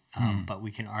debate, but we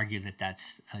can argue that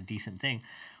that's a decent thing.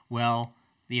 Well,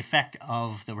 the effect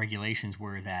of the regulations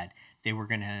were that they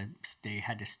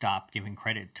had to stop giving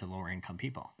credit to lower income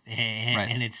people.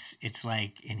 And it's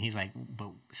like, and he's like, but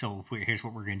so here's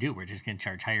what we're going to do. We're just going to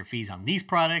charge higher fees on these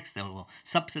products that will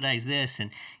subsidize this.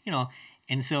 And,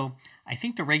 and so I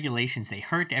think the regulations, they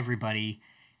hurt everybody,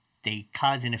 they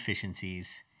cause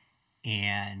inefficiencies,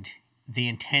 and the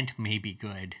intent may be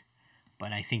good,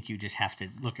 but I think you just have to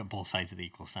look at both sides of the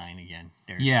equal sign again.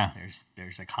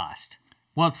 There's a cost.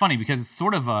 Well, it's funny because it's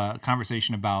sort of a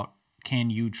conversation about, can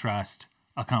you trust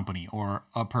a company or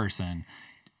a person?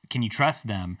 Can you trust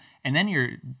them? And then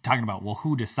you're talking about, well,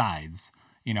 who decides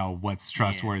what's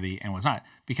trustworthy and what's not?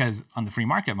 Because on the free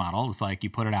market model, it's like you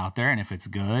put it out there, and if it's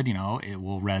good, it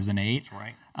will resonate. That's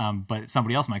right. But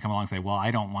somebody else might come along and say, well,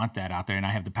 I don't want that out there, and I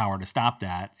have the power to stop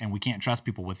that. And we can't trust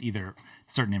people with either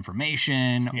certain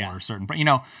information or certain,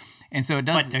 and so it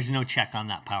does. But there's no check on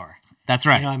that power. That's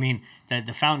right.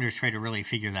 The founders try to really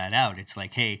figure that out. It's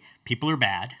like, hey, people are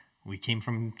bad. We came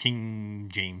from King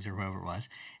James or whoever it was.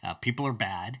 People are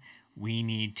bad. We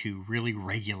need to really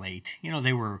regulate.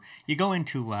 You go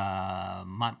into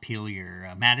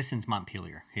Montpelier, Madison's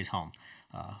Montpelier, his home,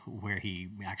 where he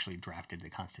actually drafted the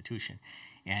Constitution.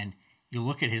 And you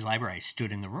look at his library. I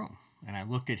stood in the room, and I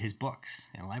looked at his books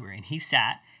in the library. And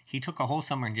he took a whole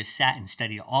summer and just sat and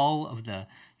studied all of the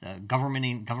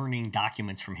governing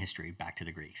documents from history back to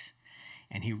the Greeks.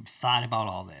 And he thought about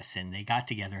all this, and they got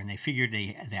together, and they figured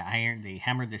they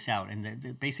hammered this out. And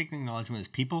the basic acknowledgement is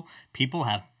people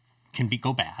have can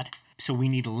go bad. So we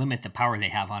need to limit the power they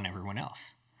have on everyone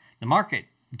else. The market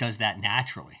does that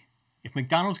naturally. If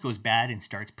McDonald's goes bad and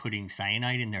starts putting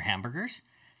cyanide in their hamburgers,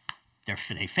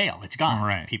 they fail. It's gone.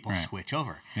 Right, People switch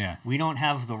over. Yeah. We don't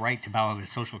have the right to bow out of a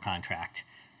social contract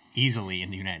easily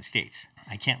in the United States.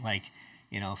 I can't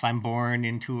if I'm born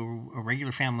into a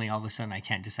regular family, all of a sudden I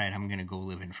can't decide I'm going to go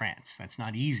live in France. That's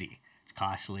not easy. It's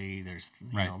costly. There's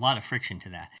a lot of friction to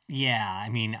that. Yeah, I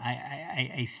mean,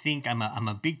 I think I'm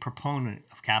a big proponent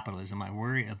of capitalism. I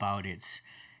worry about its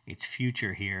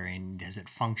future here, and does it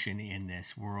function in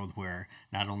this world where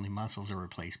not only muscles are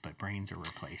replaced but brains are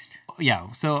replaced?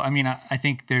 Yeah. So, I mean, I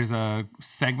think there's a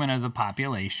segment of the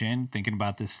population thinking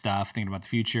about this stuff, thinking about the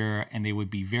future, and they would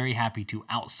be very happy to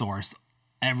outsource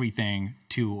everything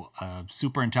to a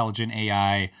super intelligent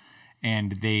AI.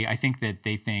 And I think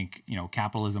they think,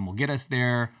 capitalism will get us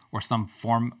there, or some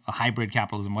form of hybrid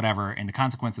capitalism, whatever, and the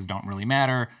consequences don't really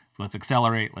matter. Let's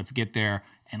accelerate, let's get there,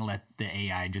 and let the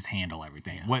AI just handle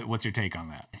everything. Yeah. What's your take on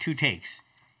that? 2 takes.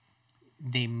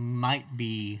 They might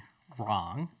be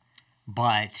wrong,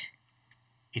 but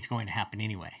it's going to happen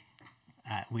anyway.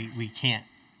 We can't,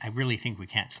 I really think we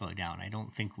can't slow down. I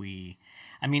don't think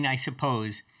I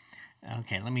suppose,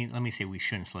 okay, let me say we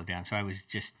shouldn't slow down. So I was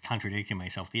just contradicting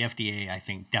myself. The FDA, I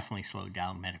think, definitely slowed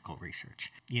down medical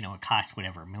research. It cost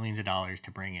millions of dollars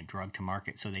to bring a drug to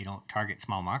market so they don't target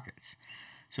small markets.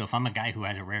 So if I'm a guy who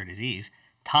has a rare disease,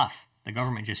 tough. The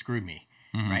government just screwed me,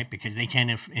 right? Because they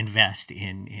can't invest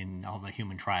in all the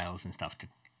human trials and stuff to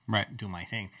do my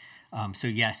thing. So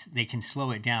yes, they can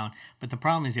slow it down. But the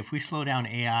problem is if we slow down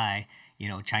AI,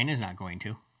 China's not going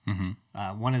to.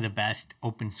 Mm-hmm. One of the best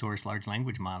open source large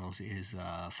language models is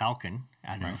Falcon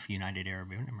out of United Arab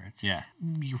Emirates. Yeah.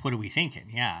 What are we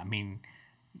thinking? Yeah, I mean,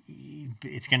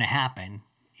 it's going to happen.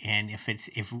 And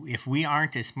if we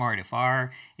aren't as smart,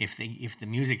 if the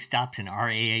music stops and our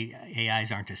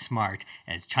AIs aren't as smart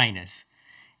as China's,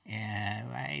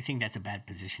 I think that's a bad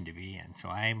position to be in. So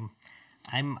I'm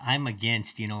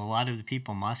against. A lot of the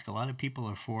people, Musk, a lot of people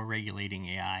are for regulating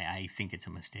AI. I think it's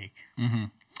a mistake. Mm-hmm.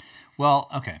 Well,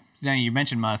 okay. So now you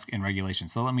mentioned Musk and regulation.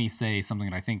 So let me say something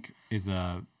that I think is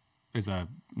a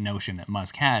notion that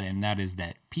Musk had, and that is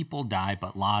that people die,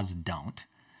 but laws don't.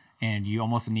 And you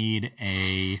almost need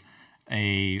a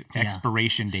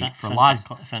expiration date for laws.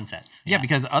 Sunsets. Yeah,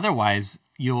 because otherwise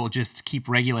you'll just keep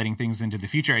regulating things into the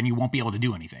future and you won't be able to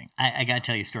do anything. I got to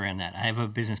tell you a story on that. I have a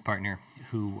business partner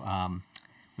who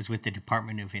was with the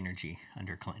Department of Energy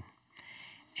under Clinton.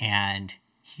 And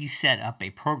he set up a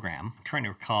program. I'm trying to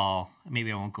recall,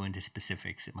 maybe I won't go into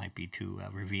specifics. It might be too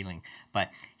revealing.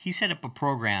 But he set up a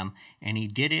program and he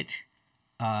did it,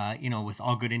 with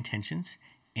all good intentions.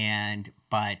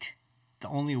 But the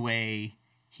only way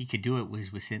he could do it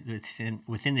was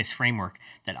within this framework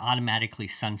that automatically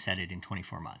sunsetted in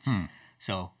 24 months.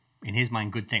 So in his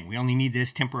mind, good thing. We only need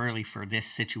this temporarily for this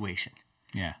situation.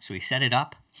 Yeah. So he set it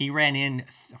up. He ran in,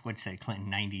 what's that, Clinton,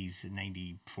 90s,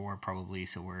 94 probably,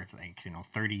 so we're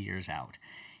 30 years out.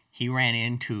 He ran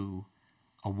into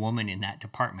a woman in that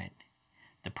department.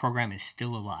 The program is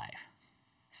still alive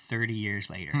 30 years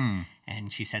later.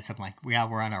 And she said something like, yeah,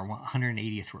 we're on our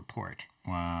 180th report.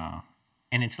 Wow.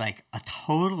 And it's like a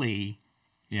totally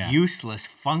useless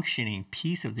functioning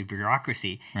piece of the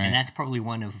bureaucracy. Right. And that's probably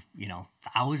one of,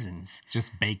 thousands. It's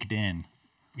just baked in.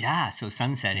 Yeah, so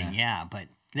sunsetting, but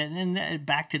then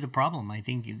back to the problem. I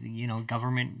think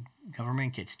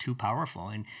government gets too powerful,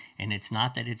 and it's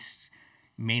not that it's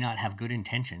may not have good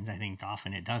intentions. I think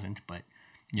often it doesn't, but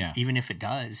even if it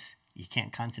does, you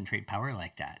can't concentrate power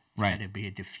like that. It's got to be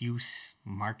a diffuse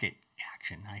market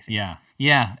action, I think.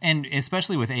 Yeah, and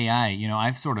especially with AI,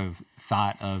 I've sort of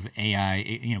thought of AI,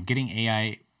 getting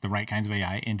AI, the right kinds of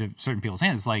AI into certain people's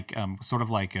hands, like sort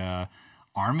of like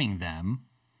arming them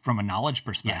from a knowledge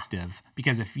perspective,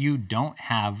 because if you don't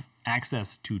have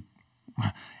access to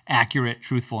accurate,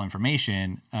 truthful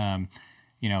information,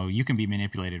 you can be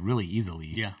manipulated really easily.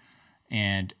 Yeah.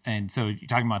 And so you're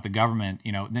talking about the government,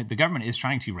 the government is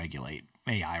trying to regulate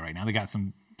AI right now. They got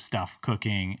some stuff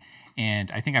cooking, and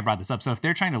I think I brought this up. So if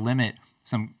they're trying to limit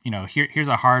some, here's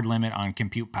a hard limit on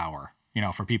compute power,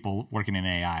 for people working in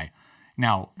AI.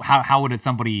 Now, how would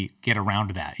somebody get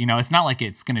around that? It's not like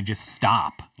it's going to just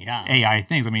stop AI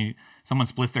things. I mean, someone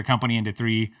splits their company into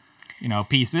 3,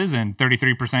 pieces, and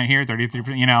 33% here,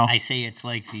 33%, I say it's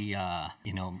like the,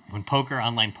 when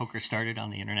online poker started on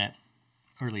the internet,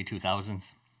 early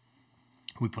 2000s,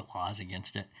 we put laws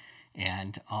against it.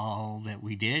 And all that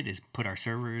we did is put our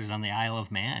servers on the Isle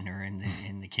of Man or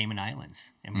in the Cayman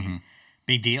Islands. I mean,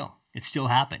 big deal. It still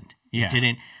happened. Yeah.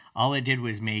 All it did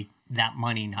was make that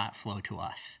money not flow to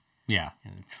us. Yeah.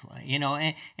 And it's,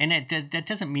 and that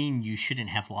doesn't mean you shouldn't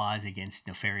have laws against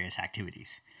nefarious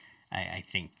activities. I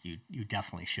think you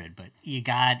definitely should, but you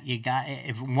got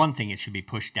if one thing, it should be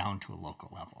pushed down to a local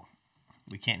level.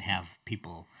 We can't have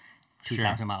people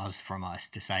 2,000 miles from us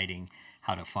deciding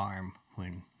how to farm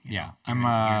when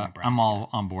I'm all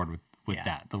on board with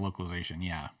that, the localization.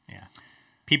 Yeah.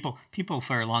 People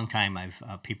for a long time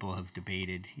people have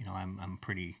debated. I'm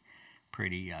pretty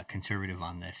conservative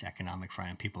on this economic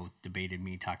front, and people debated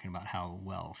me talking about how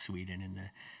well Sweden and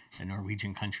the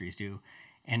Norwegian countries do.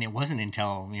 And it wasn't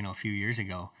until a few years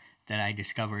ago that I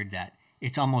discovered that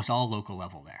it's almost all local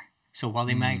level there. So while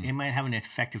they might have an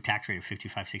effective tax rate of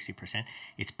 55-60%,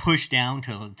 it's pushed down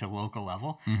to local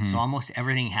level. So almost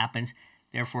everything happens.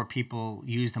 Therefore, people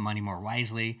use the money more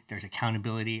wisely. There's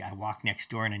accountability. I walk next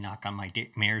door and I knock on my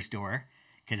mayor's door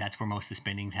because that's where most of the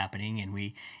spending's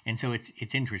happening. And so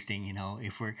it's interesting.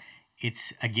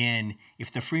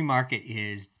 If the free market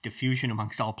is diffusion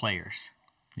amongst all players.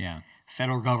 Yeah.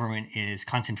 Federal government is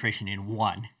concentration in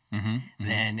one,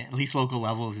 then at least local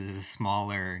levels is a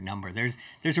smaller number. There's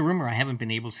a rumor, I haven't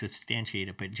been able to substantiate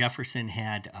it, but Jefferson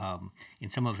had, in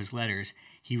some of his letters,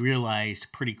 he realized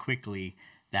pretty quickly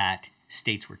that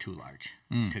states were too large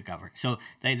to govern. So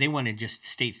they wanted just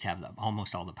states to have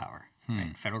almost all the power.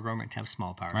 Right? Federal government to have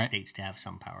small power, states to have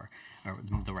some power, or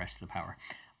the rest of the power.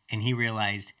 And he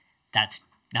realized that's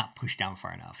not pushed down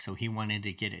far enough. So he wanted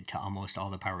to get it to almost all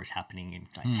the powers happening in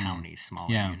counties,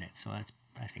 smaller units. So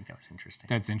I think that was interesting.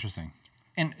 That's interesting.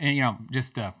 And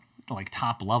just like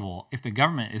top level, if the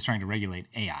government is trying to regulate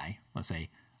AI, let's say,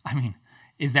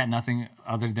 is that nothing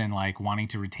other than like wanting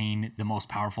to retain the most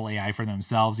powerful AI for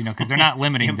themselves? Because they're not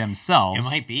limiting themselves. It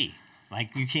might be.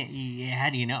 Like you can't, how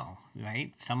do you know,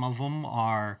 right? Some of them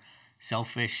are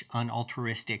selfish,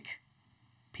 unaltruistic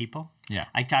people. Yeah.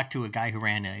 I talked to a guy who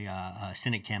ran a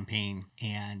Senate campaign,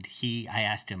 and I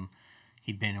asked him,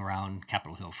 he'd been around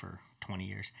Capitol Hill for 20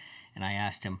 years, and I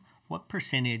asked him, what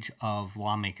percentage of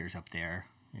lawmakers up there,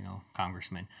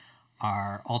 congressmen,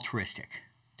 are altruistic?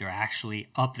 They're actually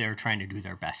up there trying to do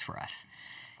their best for us.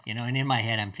 And in my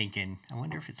head, I'm thinking, I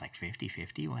wonder if it's like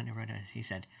 50-50, whatever it is. He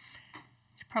said,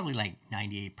 it's probably like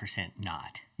 98%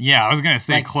 not. Yeah, I was going to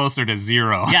say closer to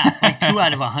zero. Yeah, like 2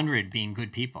 out of 100 being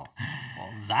good people. Well,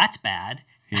 that's bad.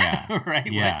 Yeah.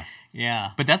 Right?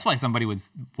 Yeah. But that's why somebody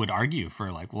would argue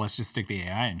for like, well, let's just stick the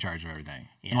AI in charge of everything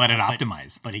and let it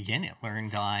optimize. But again, it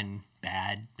learned on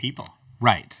bad people.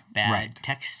 Right. Bad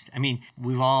text.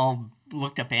 We've all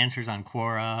looked up answers on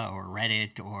Quora or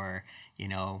Reddit or,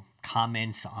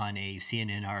 comments on a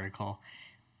CNN article.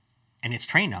 And it's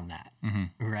trained on that,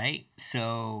 right?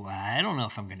 So I don't know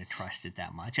if I'm going to trust it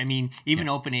that much. Even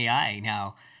OpenAI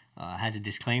now has a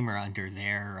disclaimer under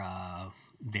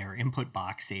their input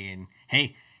box saying,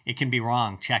 hey, it can be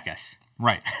wrong, check us.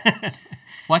 Right.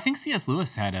 Well, I think C.S.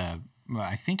 Lewis had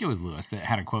I think it was Lewis that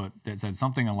had a quote that said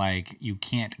something like, you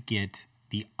can't get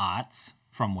the oughts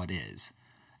from what is.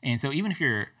 And so even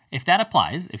if that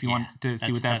applies, if you want to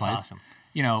see what that applies, awesome.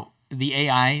 The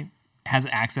AI has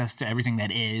access to everything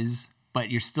that is, but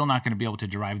you're still not going to be able to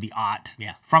derive the ought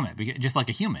from it, because, just like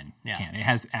a human can. It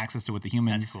has access to what the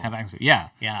humans have access to. Yeah.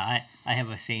 Yeah, I have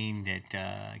a saying that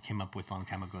I came up with a long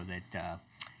time ago that,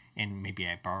 and maybe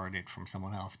I borrowed it from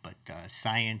someone else, but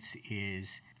science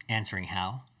is answering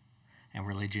how, and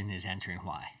religion is answering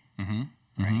why.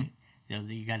 Right?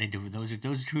 You got to do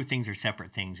those two things are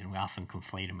separate things, and we often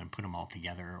conflate them and put them all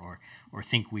together, or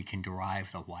think we can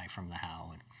derive the why from the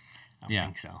how. And I don't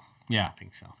think so. Yeah, I don't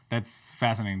think so. That's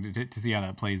fascinating to see how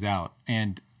that plays out.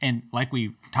 And like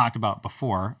we talked about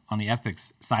before, on the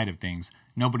ethics side of things,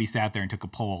 nobody sat there and took a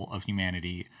poll of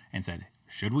humanity and said,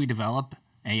 should we develop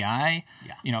AI?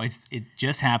 Yeah. It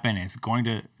just happened. It's going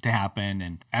to happen.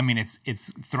 And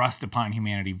it's thrust upon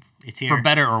humanity for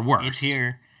better or worse. It's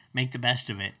here. Make the best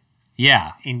of it.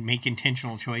 Yeah. And make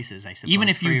intentional choices, I suppose, even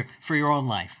if for your own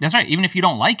life. That's right. Even if you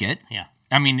don't like it. Yeah.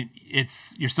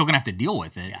 You're still going to have to deal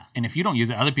with it. Yeah. And if you don't use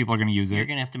it, other people are going to use it. You're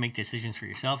going to have to make decisions for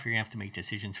yourself. You're going to have to make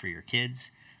decisions for your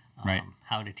kids. Right.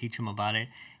 How to teach them about it.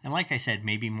 And like I said,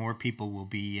 maybe more people will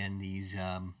be in these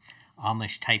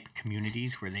Amish-type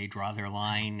communities where they draw their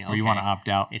line. Or you want to opt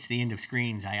out. It's the end of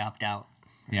screens. I opt out.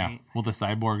 Right? Yeah. Will the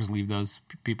cyborgs leave those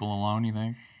people alone, you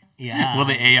think? Yeah. Will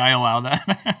the AI allow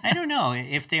that? I don't know.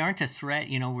 If they aren't a threat,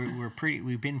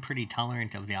 we've been pretty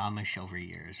tolerant of the Amish over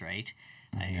years, right?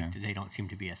 They don't seem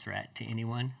to be a threat to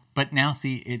anyone. But now,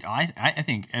 see, I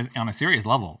think on a serious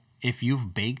level, if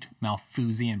you've baked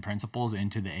Malthusian principles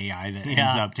into the AI that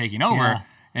ends up taking over,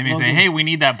 they may say, hey, we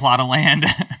need that plot of land.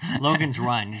 Logan's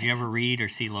Run. Did you ever read or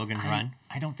see Logan's Run?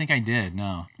 I don't think I did,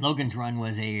 no. Logan's Run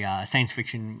was a science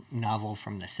fiction novel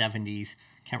from the 70s.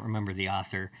 can't remember the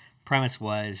author. Premise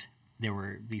was there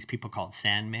were these people called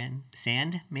Sandmen,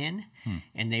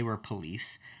 and they were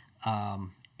police.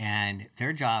 And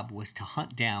their job was to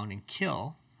hunt down and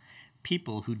kill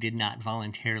people who did not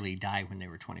voluntarily die when they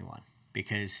were 21,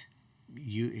 because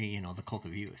the cult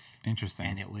of youth. Interesting.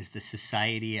 And it was the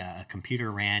society a computer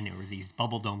ran. It were these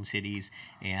bubble dome cities,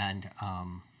 and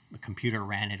a computer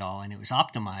ran it all, and it was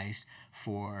optimized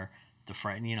for the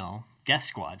death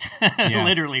squads. Yeah.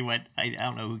 Literally, what I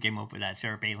don't know who came up with that,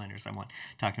 Sarah Palin or someone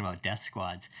talking about death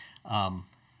squads.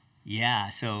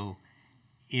 So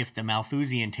if the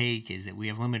Malthusian take is that we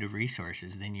have limited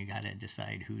resources, then you got to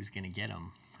decide who's going to get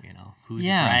them. Who's a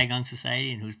drag on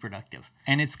society and who's productive.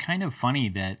 And it's kind of funny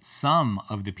that some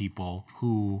of the people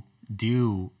who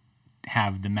do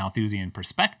have the Malthusian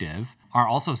perspective are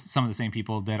also some of the same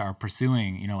people that are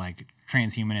pursuing, like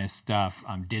transhumanist stuff,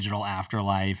 digital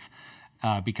afterlife,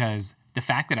 because the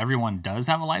fact that everyone does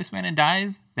have a lifespan and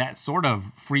dies, that sort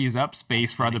of frees up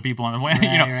space for other people on the planet.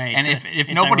 Right. And if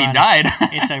it's nobody ironic. died,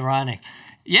 it's ironic.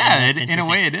 Yeah, It's in a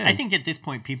way it is. I think at this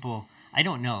point, people, I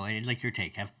don't know, like your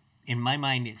take, in my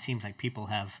mind, it seems like people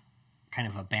have kind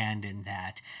of abandoned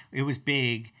that. It was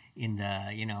big in the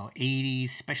 80s,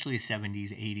 especially 70s,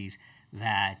 80s,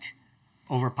 that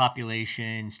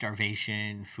overpopulation,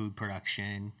 starvation, food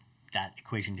production, that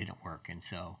equation didn't work, and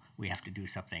so we have to do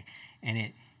something. And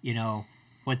it,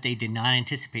 what they did not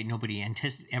anticipate, nobody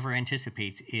ever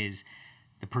anticipates, is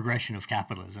the progression of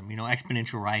capitalism,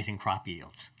 exponential rise in crop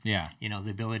yields. Yeah.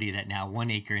 The ability that now 1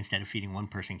 acre, instead of feeding one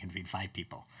person, can feed 5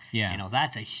 people. Yeah.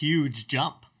 That's a huge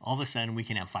jump. All of a sudden, we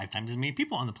can have 5 times as many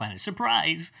people on the planet.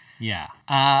 Surprise! Yeah.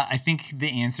 I think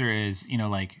the answer is,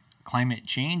 climate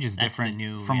change is That's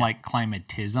different from like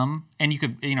climatism. And you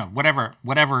could,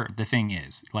 whatever the thing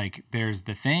is, like there's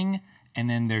the thing and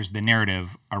then there's the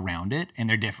narrative around it, and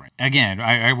they're different. Again,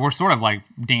 we're sort of like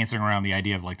dancing around the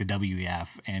idea of like the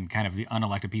WEF and kind of the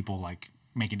unelected people like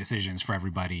making decisions for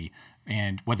everybody,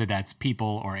 and whether that's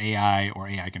people or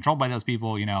AI controlled by those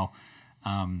people,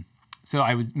 so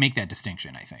I would make that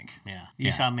distinction, I think. Yeah.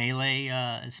 You saw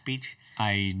Melee speech?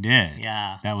 I did.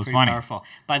 Yeah. That was pretty funny. Powerful.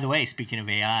 By the way, speaking of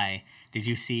AI, did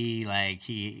you see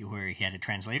where he had a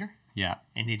translator? Yeah.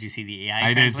 And did you see the AI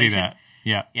I translation? did see that.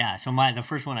 Yeah. Yeah. So the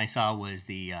first one I saw was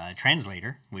the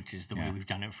translator, which is the way we've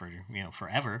done it for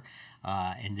forever.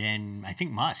 And then I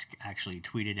think Musk actually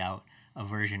tweeted out a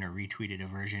version or retweeted a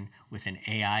version with an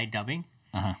AI dubbing,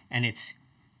 and it's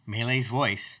Melee's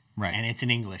voice, right? And it's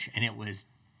in English, and it was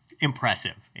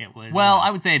impressive. It was I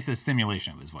would say it's a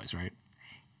simulation of his voice, right?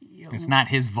 It's not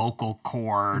his vocal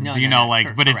cords,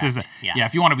 but it's his. Yeah,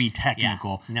 if you want to be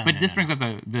technical. Yeah. But this brings up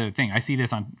the thing. I see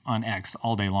this on X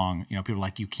all day long. People are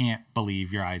like, you can't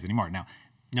believe your eyes anymore.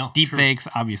 Now, deep fakes,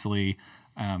 obviously,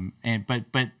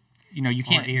 but you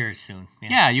can't. Or ears soon.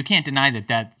 Yeah, you can't deny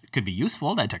that could be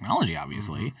useful. That technology,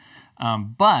 obviously,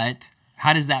 but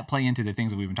how does that play into the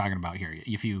things that we've been talking about here?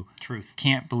 If you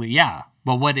can't believe,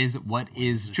 but what is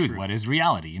truth? What is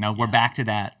reality? We're back to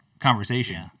that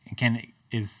conversation. And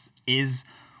is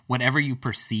whatever you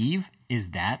perceive,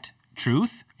 is that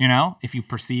truth? If you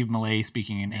perceive Malay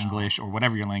speaking in English or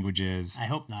whatever your language is. I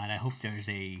hope not. I hope there's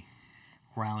a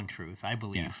ground truth. I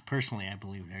believe personally,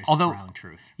 there's ground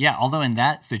truth. Yeah, although in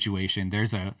that situation,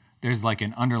 there's like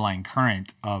an underlying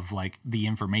current of like the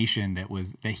information that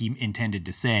he intended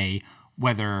to say,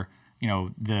 whether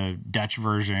the Dutch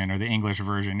version or the English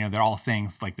version, they're all saying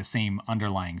like the same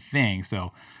underlying thing.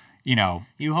 So.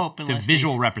 You hope the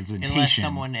visual representation. Unless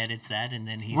someone edits that and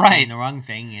then he's saying the wrong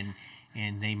thing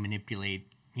and they manipulate.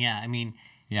 Yeah,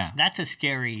 that's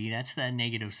that's the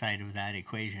negative side of that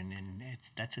equation, and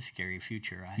that's a scary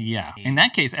future. In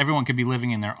that case, everyone could be living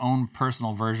in their own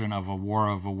personal version of a War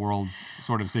of the Worlds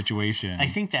sort of situation. I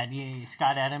think that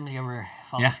Scott Adams. You ever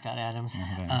follow Scott Adams?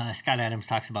 Scott Adams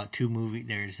talks about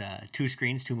there's 2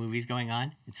 screens, 2 movies going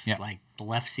on. It's like the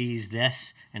left sees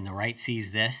this and the right sees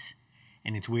this.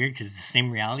 And it's weird because it's the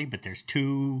same reality, but there's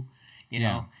 2,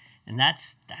 know, and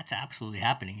that's absolutely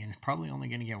happening, and it's probably only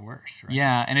going to get worse. Right?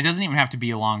 Yeah, and it doesn't even have to be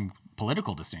along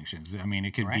political distinctions. I mean,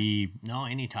 it could be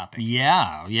any topic.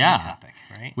 Yeah, any topic,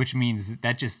 right? Which means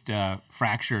that just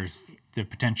fractures the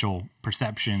potential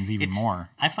perceptions even more.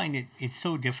 I find it's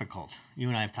so difficult. You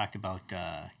and I have talked about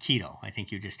keto. I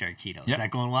think you just started keto. Is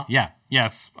that going well? Yeah.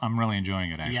 Yes, I'm really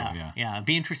enjoying it, actually. Yeah. It'd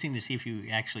be interesting to see if you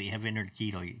actually have entered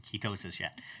ketosis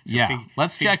yet. So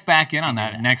let's check back in on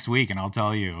that next week, and I'll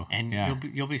tell you. And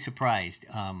you'll be surprised.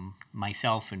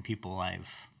 Myself and people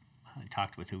I've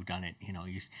talked with who've done it,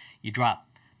 you drop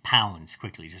pounds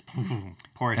quickly, just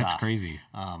pours off. That's crazy.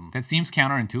 That seems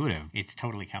counterintuitive. It's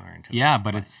totally counterintuitive. Yeah,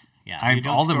 but it's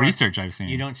all the research I've seen.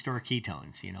 You don't store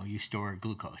ketones. You store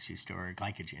glucose. You store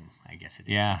glycogen. I guess it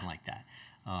is something like that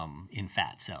in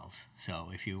fat cells. So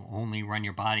if you only run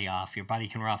your body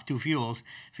can run off 2 fuels.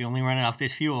 If you only run it off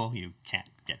this fuel, you can't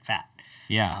get fat.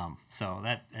 Yeah. So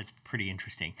that's pretty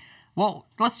interesting. Well,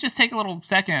 let's just take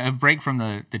a break from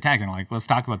the tech and let's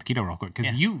talk about the keto real quick,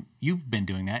 because you've been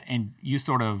doing that, and you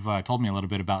sort of told me a little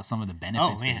bit about some of the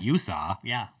benefits that you saw.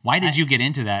 Yeah. Why did you get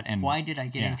into that? And why did I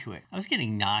get into it? I was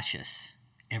getting nauseous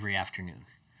every afternoon,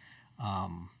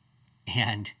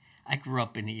 and I grew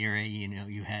up in the era.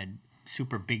 You had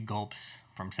super big gulps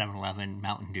from 7-Eleven,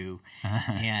 Mountain Dew,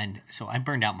 and so I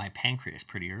burned out my pancreas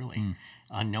pretty early,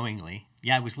 unknowingly.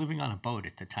 Yeah, I was living on a boat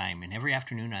at the time, and every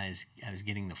afternoon I was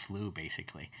getting the flu,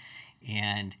 basically.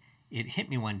 And it hit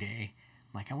me one day,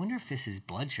 I'm like, I wonder if this is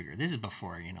blood sugar. This is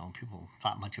before, people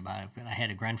thought much about it, but I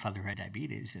had a grandfather who had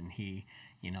diabetes, and he,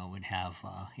 would have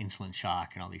insulin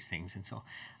shock and all these things. And so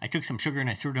I took some sugar and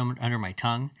I threw it under my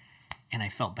tongue, and I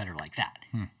felt better like that.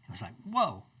 I was like,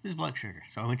 whoa, this is blood sugar.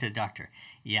 So I went to the doctor.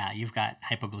 Yeah, you've got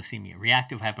hypoglycemia,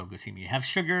 reactive hypoglycemia. You have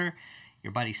sugar,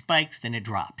 your body spikes, then it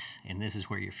drops. And this is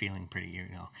where you're feeling pretty,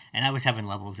 And I was having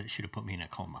levels that should have put me in a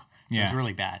coma. So it was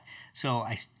really bad. So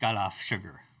I got off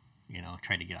sugar,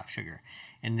 tried to get off sugar.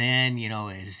 And then,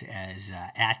 as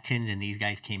Atkins and these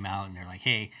guys came out and they're like,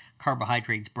 hey,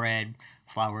 carbohydrates, bread,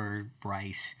 flour,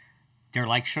 rice, they're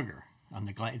like sugar.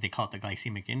 They call it the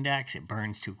glycemic index. It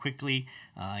burns too quickly.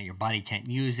 Your body can't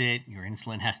use it. Your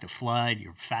insulin has to flood.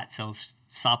 Your fat cells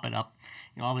sop it up.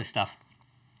 All this stuff.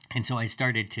 And so I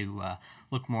started to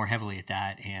look more heavily at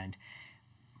that.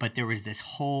 But there was this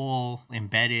whole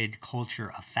embedded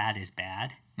culture of fat is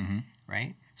bad,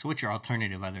 right? So what's your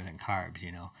alternative other than carbs?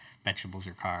 Vegetables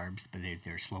are carbs, but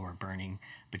they're slower burning.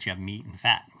 But you have meat and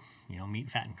fat.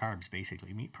 Meat, fat, and carbs,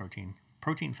 basically. Meat, protein,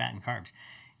 fat, and carbs.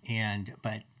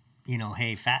 But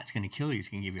hey, fat's going to kill you. It's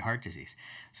going to give you heart disease.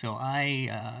 So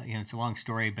it's a long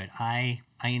story, but I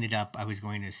ended up, I was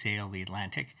going to sail the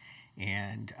Atlantic,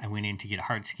 and I went in to get a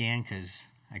heart scan because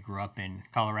I grew up in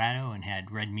Colorado and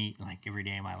had red meat like every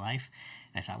day of my life.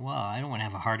 And I thought, well, I don't want to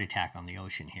have a heart attack on the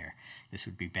ocean here. This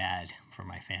would be bad for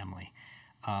my family.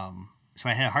 So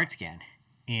I had a heart scan,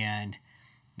 and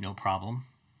no problem.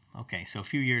 Okay, so a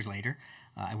few years later,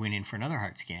 I went in for another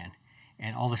heart scan,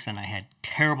 and all of a sudden I had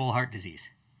terrible heart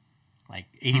disease. Like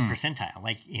 80 percentile,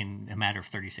 like in a matter of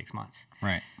 36 months.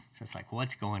 Right. So it's like,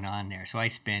 what's going on there? So I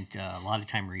spent a lot of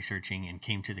time researching and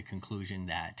came to the conclusion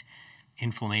that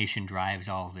inflammation drives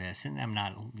all this. And I'm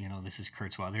not, this is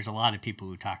Kurzweil. There's a lot of people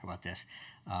who talk about this.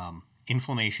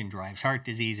 Inflammation drives heart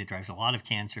disease. It drives a lot of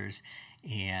cancers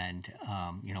and,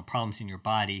 problems in your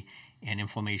body. And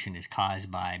inflammation is caused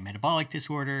by metabolic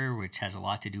disorder, which has a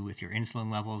lot to do with your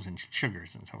insulin levels and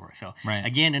sugars and so forth. So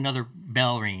again, another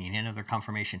bell ringing, another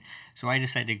confirmation. So I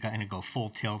decided to kind of go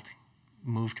full tilt,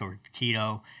 move toward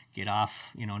keto, get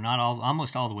off,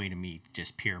 almost all the way to meat,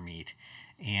 just pure meat.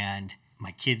 And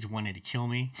my kids wanted to kill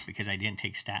me because I didn't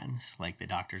take statins like the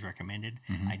doctors recommended.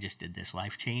 I just did this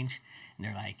life change. And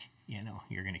they're like,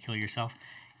 you're going to kill yourself.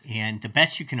 And the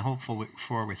best you can hope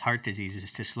for with heart disease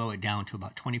is to slow it down to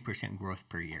about 20% growth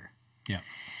per year. Yeah.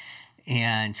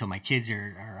 And so my kids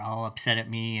are all upset at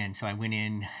me. And so I went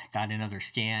in, got another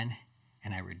scan,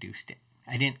 and I reduced it.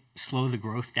 I didn't slow the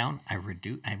growth down.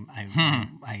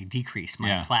 I decreased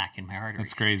my plaque in my arteries.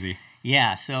 That's crazy.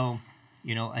 Yeah. So,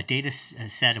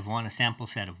 a sample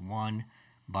set of one,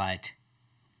 but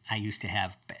I used to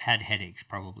had headaches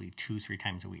probably 2-3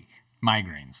 times a week.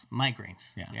 Migraines.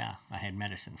 Yeah. I had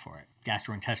medicine for it.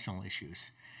 Gastrointestinal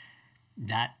issues.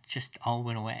 That just all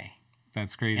went away.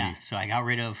 That's crazy. Yeah. So I got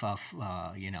rid of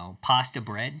pasta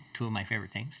bread, 2 of my favorite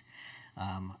things.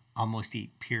 Almost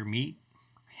eat pure meat,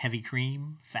 heavy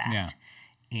cream, fat.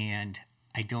 And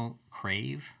I don't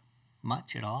crave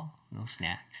much at all. No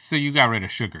snacks. So you got rid of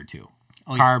sugar too.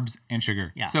 Carbs and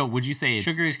sugar. Yeah. So would you say it's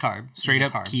sugar is carb? Straight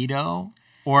up keto?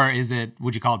 Or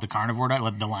would you call it the carnivore diet,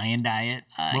 like the lion diet?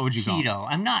 What would you call it? Keto.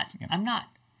 I'm not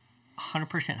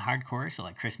 100% hardcore. So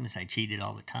like Christmas, I cheated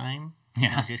all the time.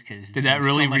 Yeah. Just because. Did that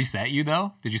really reset you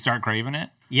though? Did you start craving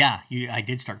it? Yeah, I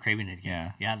did start craving it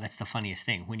again. Yeah, that's the funniest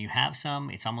thing. When you have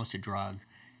some, it's almost a drug.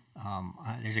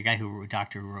 There's a guy who wrote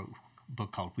a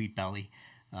book called Wheat Belly,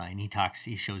 and he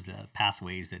shows the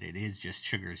pathways that it is just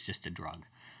sugar is just a drug,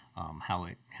 how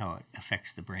it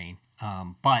affects the brain.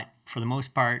 But for the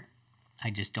most part, I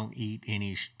just don't eat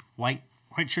any white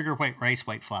sugar, white rice,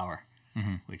 white flour,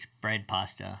 which bread,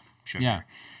 pasta, sugar. Yeah.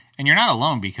 And you're not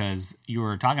alone, because you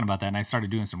were talking about that, and I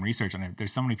started doing some research on it.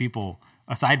 There's so many people,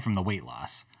 aside from the weight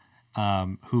loss,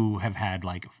 who have had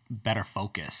like better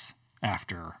focus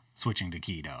after switching to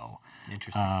keto.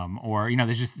 Interesting. Or,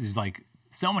 there's like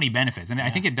so many benefits. And I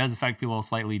think it does affect people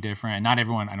slightly different. And not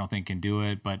everyone, I don't think, can do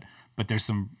it, but there's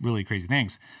some really crazy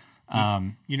things.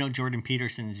 Jordan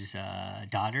Peterson's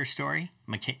daughter's story,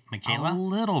 Michaela? A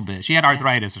little bit. She had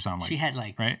arthritis or something. She had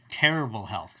right? terrible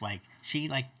health. Like she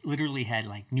literally had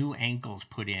like new ankles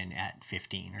put in at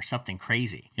 15 or something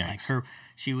crazy. Yikes. Like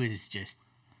she was just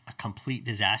a complete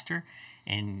disaster,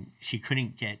 and she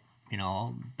couldn't get,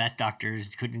 best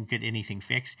doctors couldn't get anything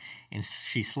fixed. And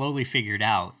she slowly figured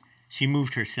out, she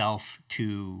moved herself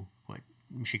to what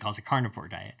she calls a carnivore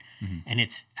diet. Mm-hmm. And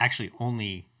it's actually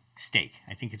only steak.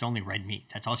 I think it's only red meat.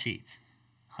 That's all she eats.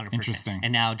 100%. Interesting.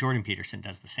 And now Jordan Peterson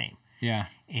does the same. Yeah.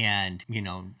 And,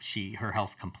 her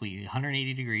health completely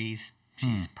 180 degrees.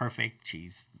 She's perfect.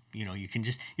 She's, you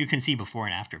can see before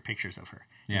and after pictures of her.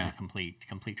 It was a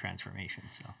complete transformation.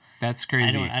 So that's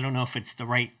crazy. I don't know if it's the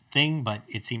right thing, but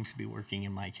it seems to be working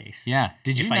in my case. Yeah.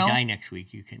 If I die next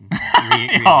week, you can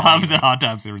I'll have the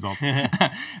autopsy results.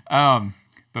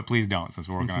 But please don't, since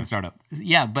we're working on a startup.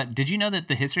 Yeah, but did you know that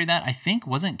the history of that, I think,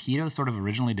 wasn't keto sort of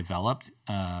originally developed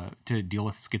to deal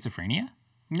with schizophrenia?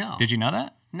 No. Did you know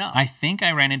that? No. I think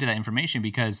I ran into that information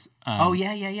because...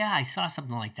 yeah. I saw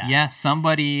something like that. Yeah,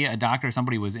 a doctor,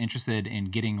 somebody was interested in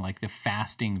getting like the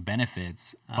fasting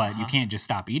benefits, but you can't just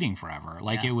stop eating forever.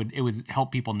 Like it would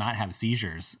help people not have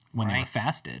seizures when they were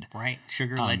fasted. Right.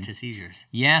 Sugar led to seizures.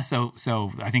 Yeah, so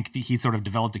I think he sort of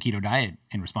developed a keto diet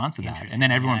in response to that. And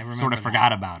then everyone sort of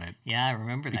forgot about it. Yeah, I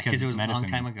remember that because it was medicine,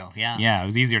 a long time ago. Yeah. Yeah, it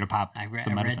was easier to pop some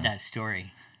medicine. I read that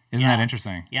story. Isn't that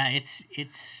interesting? Yeah,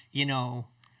 it's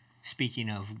speaking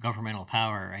of governmental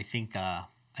power, I think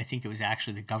it was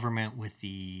actually the government with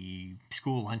the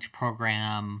school lunch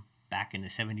program back in the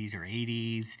 70s or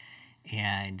 80s,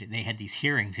 and they had these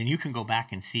hearings, and you can go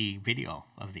back and see video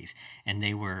of these, and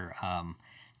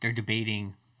they're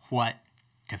debating what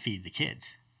to feed the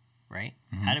kids, right?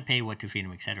 Mm-hmm. How to pay, what to feed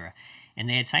them, etc. And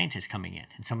they had scientists coming in,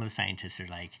 and some of the scientists are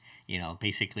like,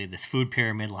 basically this food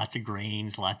pyramid, lots of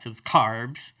grains, lots of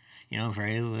carbs,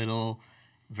 very little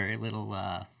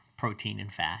protein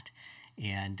and fat.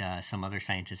 And some other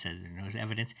scientists said there's no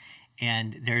evidence.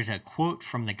 And there's a quote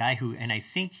from the guy who, and I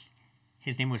think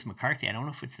his name was McCarthy. I don't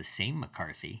know if it's the same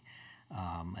McCarthy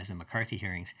as the McCarthy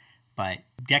hearings, but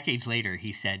decades later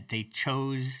he said they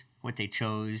chose what they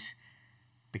chose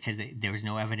because there was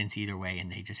no evidence either way,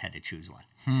 and they just had to choose one.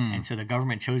 And so the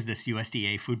government chose this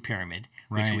USDA food pyramid,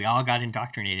 which we all got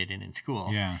indoctrinated in school.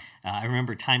 Yeah. I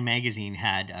remember Time Magazine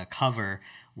had a cover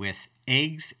with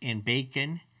eggs and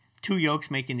bacon, 2 yolks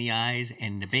making the eyes,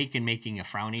 and the bacon making a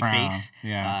frowny face,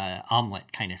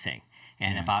 omelet kind of thing,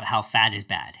 and about how fat is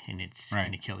bad, and it's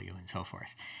going to kill you, and so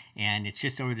forth. And it's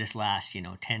just over this last,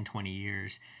 10, 20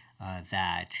 years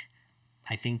that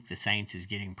I think the science is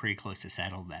getting pretty close to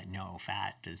settled that no,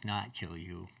 fat does not kill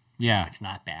you. Yeah. It's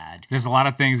not bad. There's a lot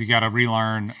of things you got to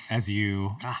relearn as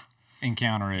you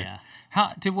encounter it.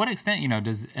 Yeah. To what extent,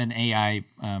 does an AI,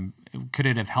 could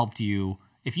it have helped you,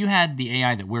 if you had the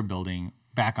AI that we're building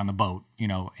back on the boat,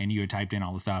 and you had typed in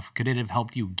all the stuff, could it have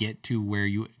helped you get to where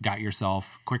you got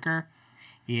yourself quicker?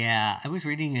 Yeah. I was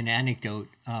reading an anecdote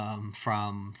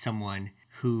from someone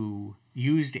who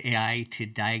used AI to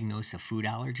diagnose a food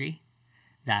allergy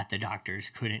that the doctors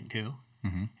couldn't do.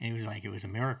 Mm-hmm. And he was like, it was a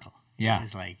miracle. Yeah. It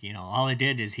was like, all it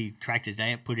did is he tracked his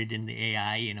diet, put it in the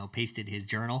AI, pasted his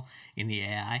journal in the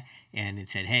AI, and it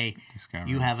said, hey,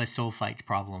 you have a sulfites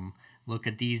problem. Look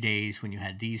at these days when you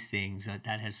had these things, that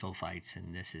has sulfites,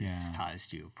 and this has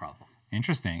caused you a problem.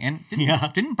 Interesting. And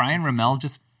didn't Brian Ramel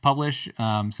just publish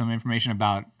some information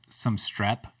about some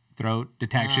strep throat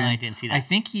detection? I didn't see that.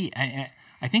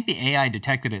 I think the AI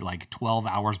detected it like 12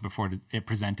 hours before it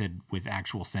presented with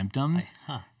actual symptoms.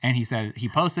 And he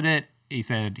posted it. He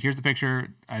said, here's the picture.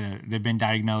 They've been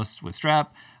diagnosed with strep.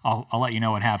 I'll let you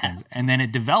know what happens. And then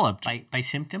it developed. By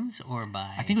symptoms or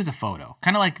by? I think it was a photo.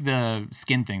 Kind of like the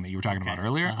skin thing that you were talking about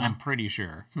earlier. I'm pretty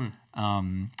sure. I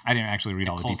didn't actually read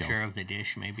all the details. Culture of the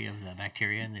dish, maybe, of the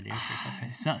bacteria in the dish or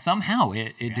something. Somehow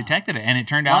it detected it, and it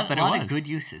turned out that it was. A lot of good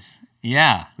uses.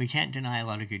 Yeah. We can't deny a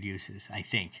lot of good uses, I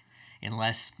think.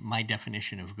 Unless my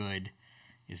definition of good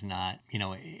is not,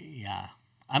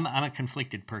 I'm a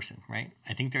conflicted person, right?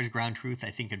 I think there's ground truth. I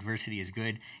think adversity is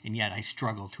good, and yet I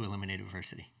struggle to eliminate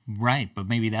adversity. Right, but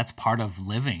maybe that's part of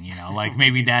living, like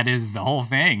maybe that is the whole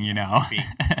thing, Might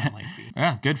be.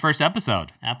 Yeah, good first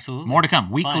episode. Absolutely. More to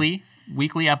come.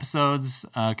 Weekly episodes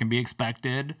can be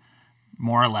expected,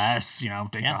 more or less,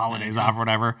 take the holidays off or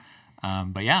whatever.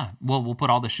 But yeah, we'll put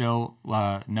all the show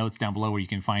notes down below where you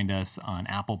can find us on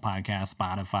Apple Podcasts,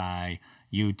 Spotify,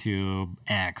 YouTube,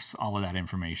 X, all of that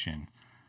information.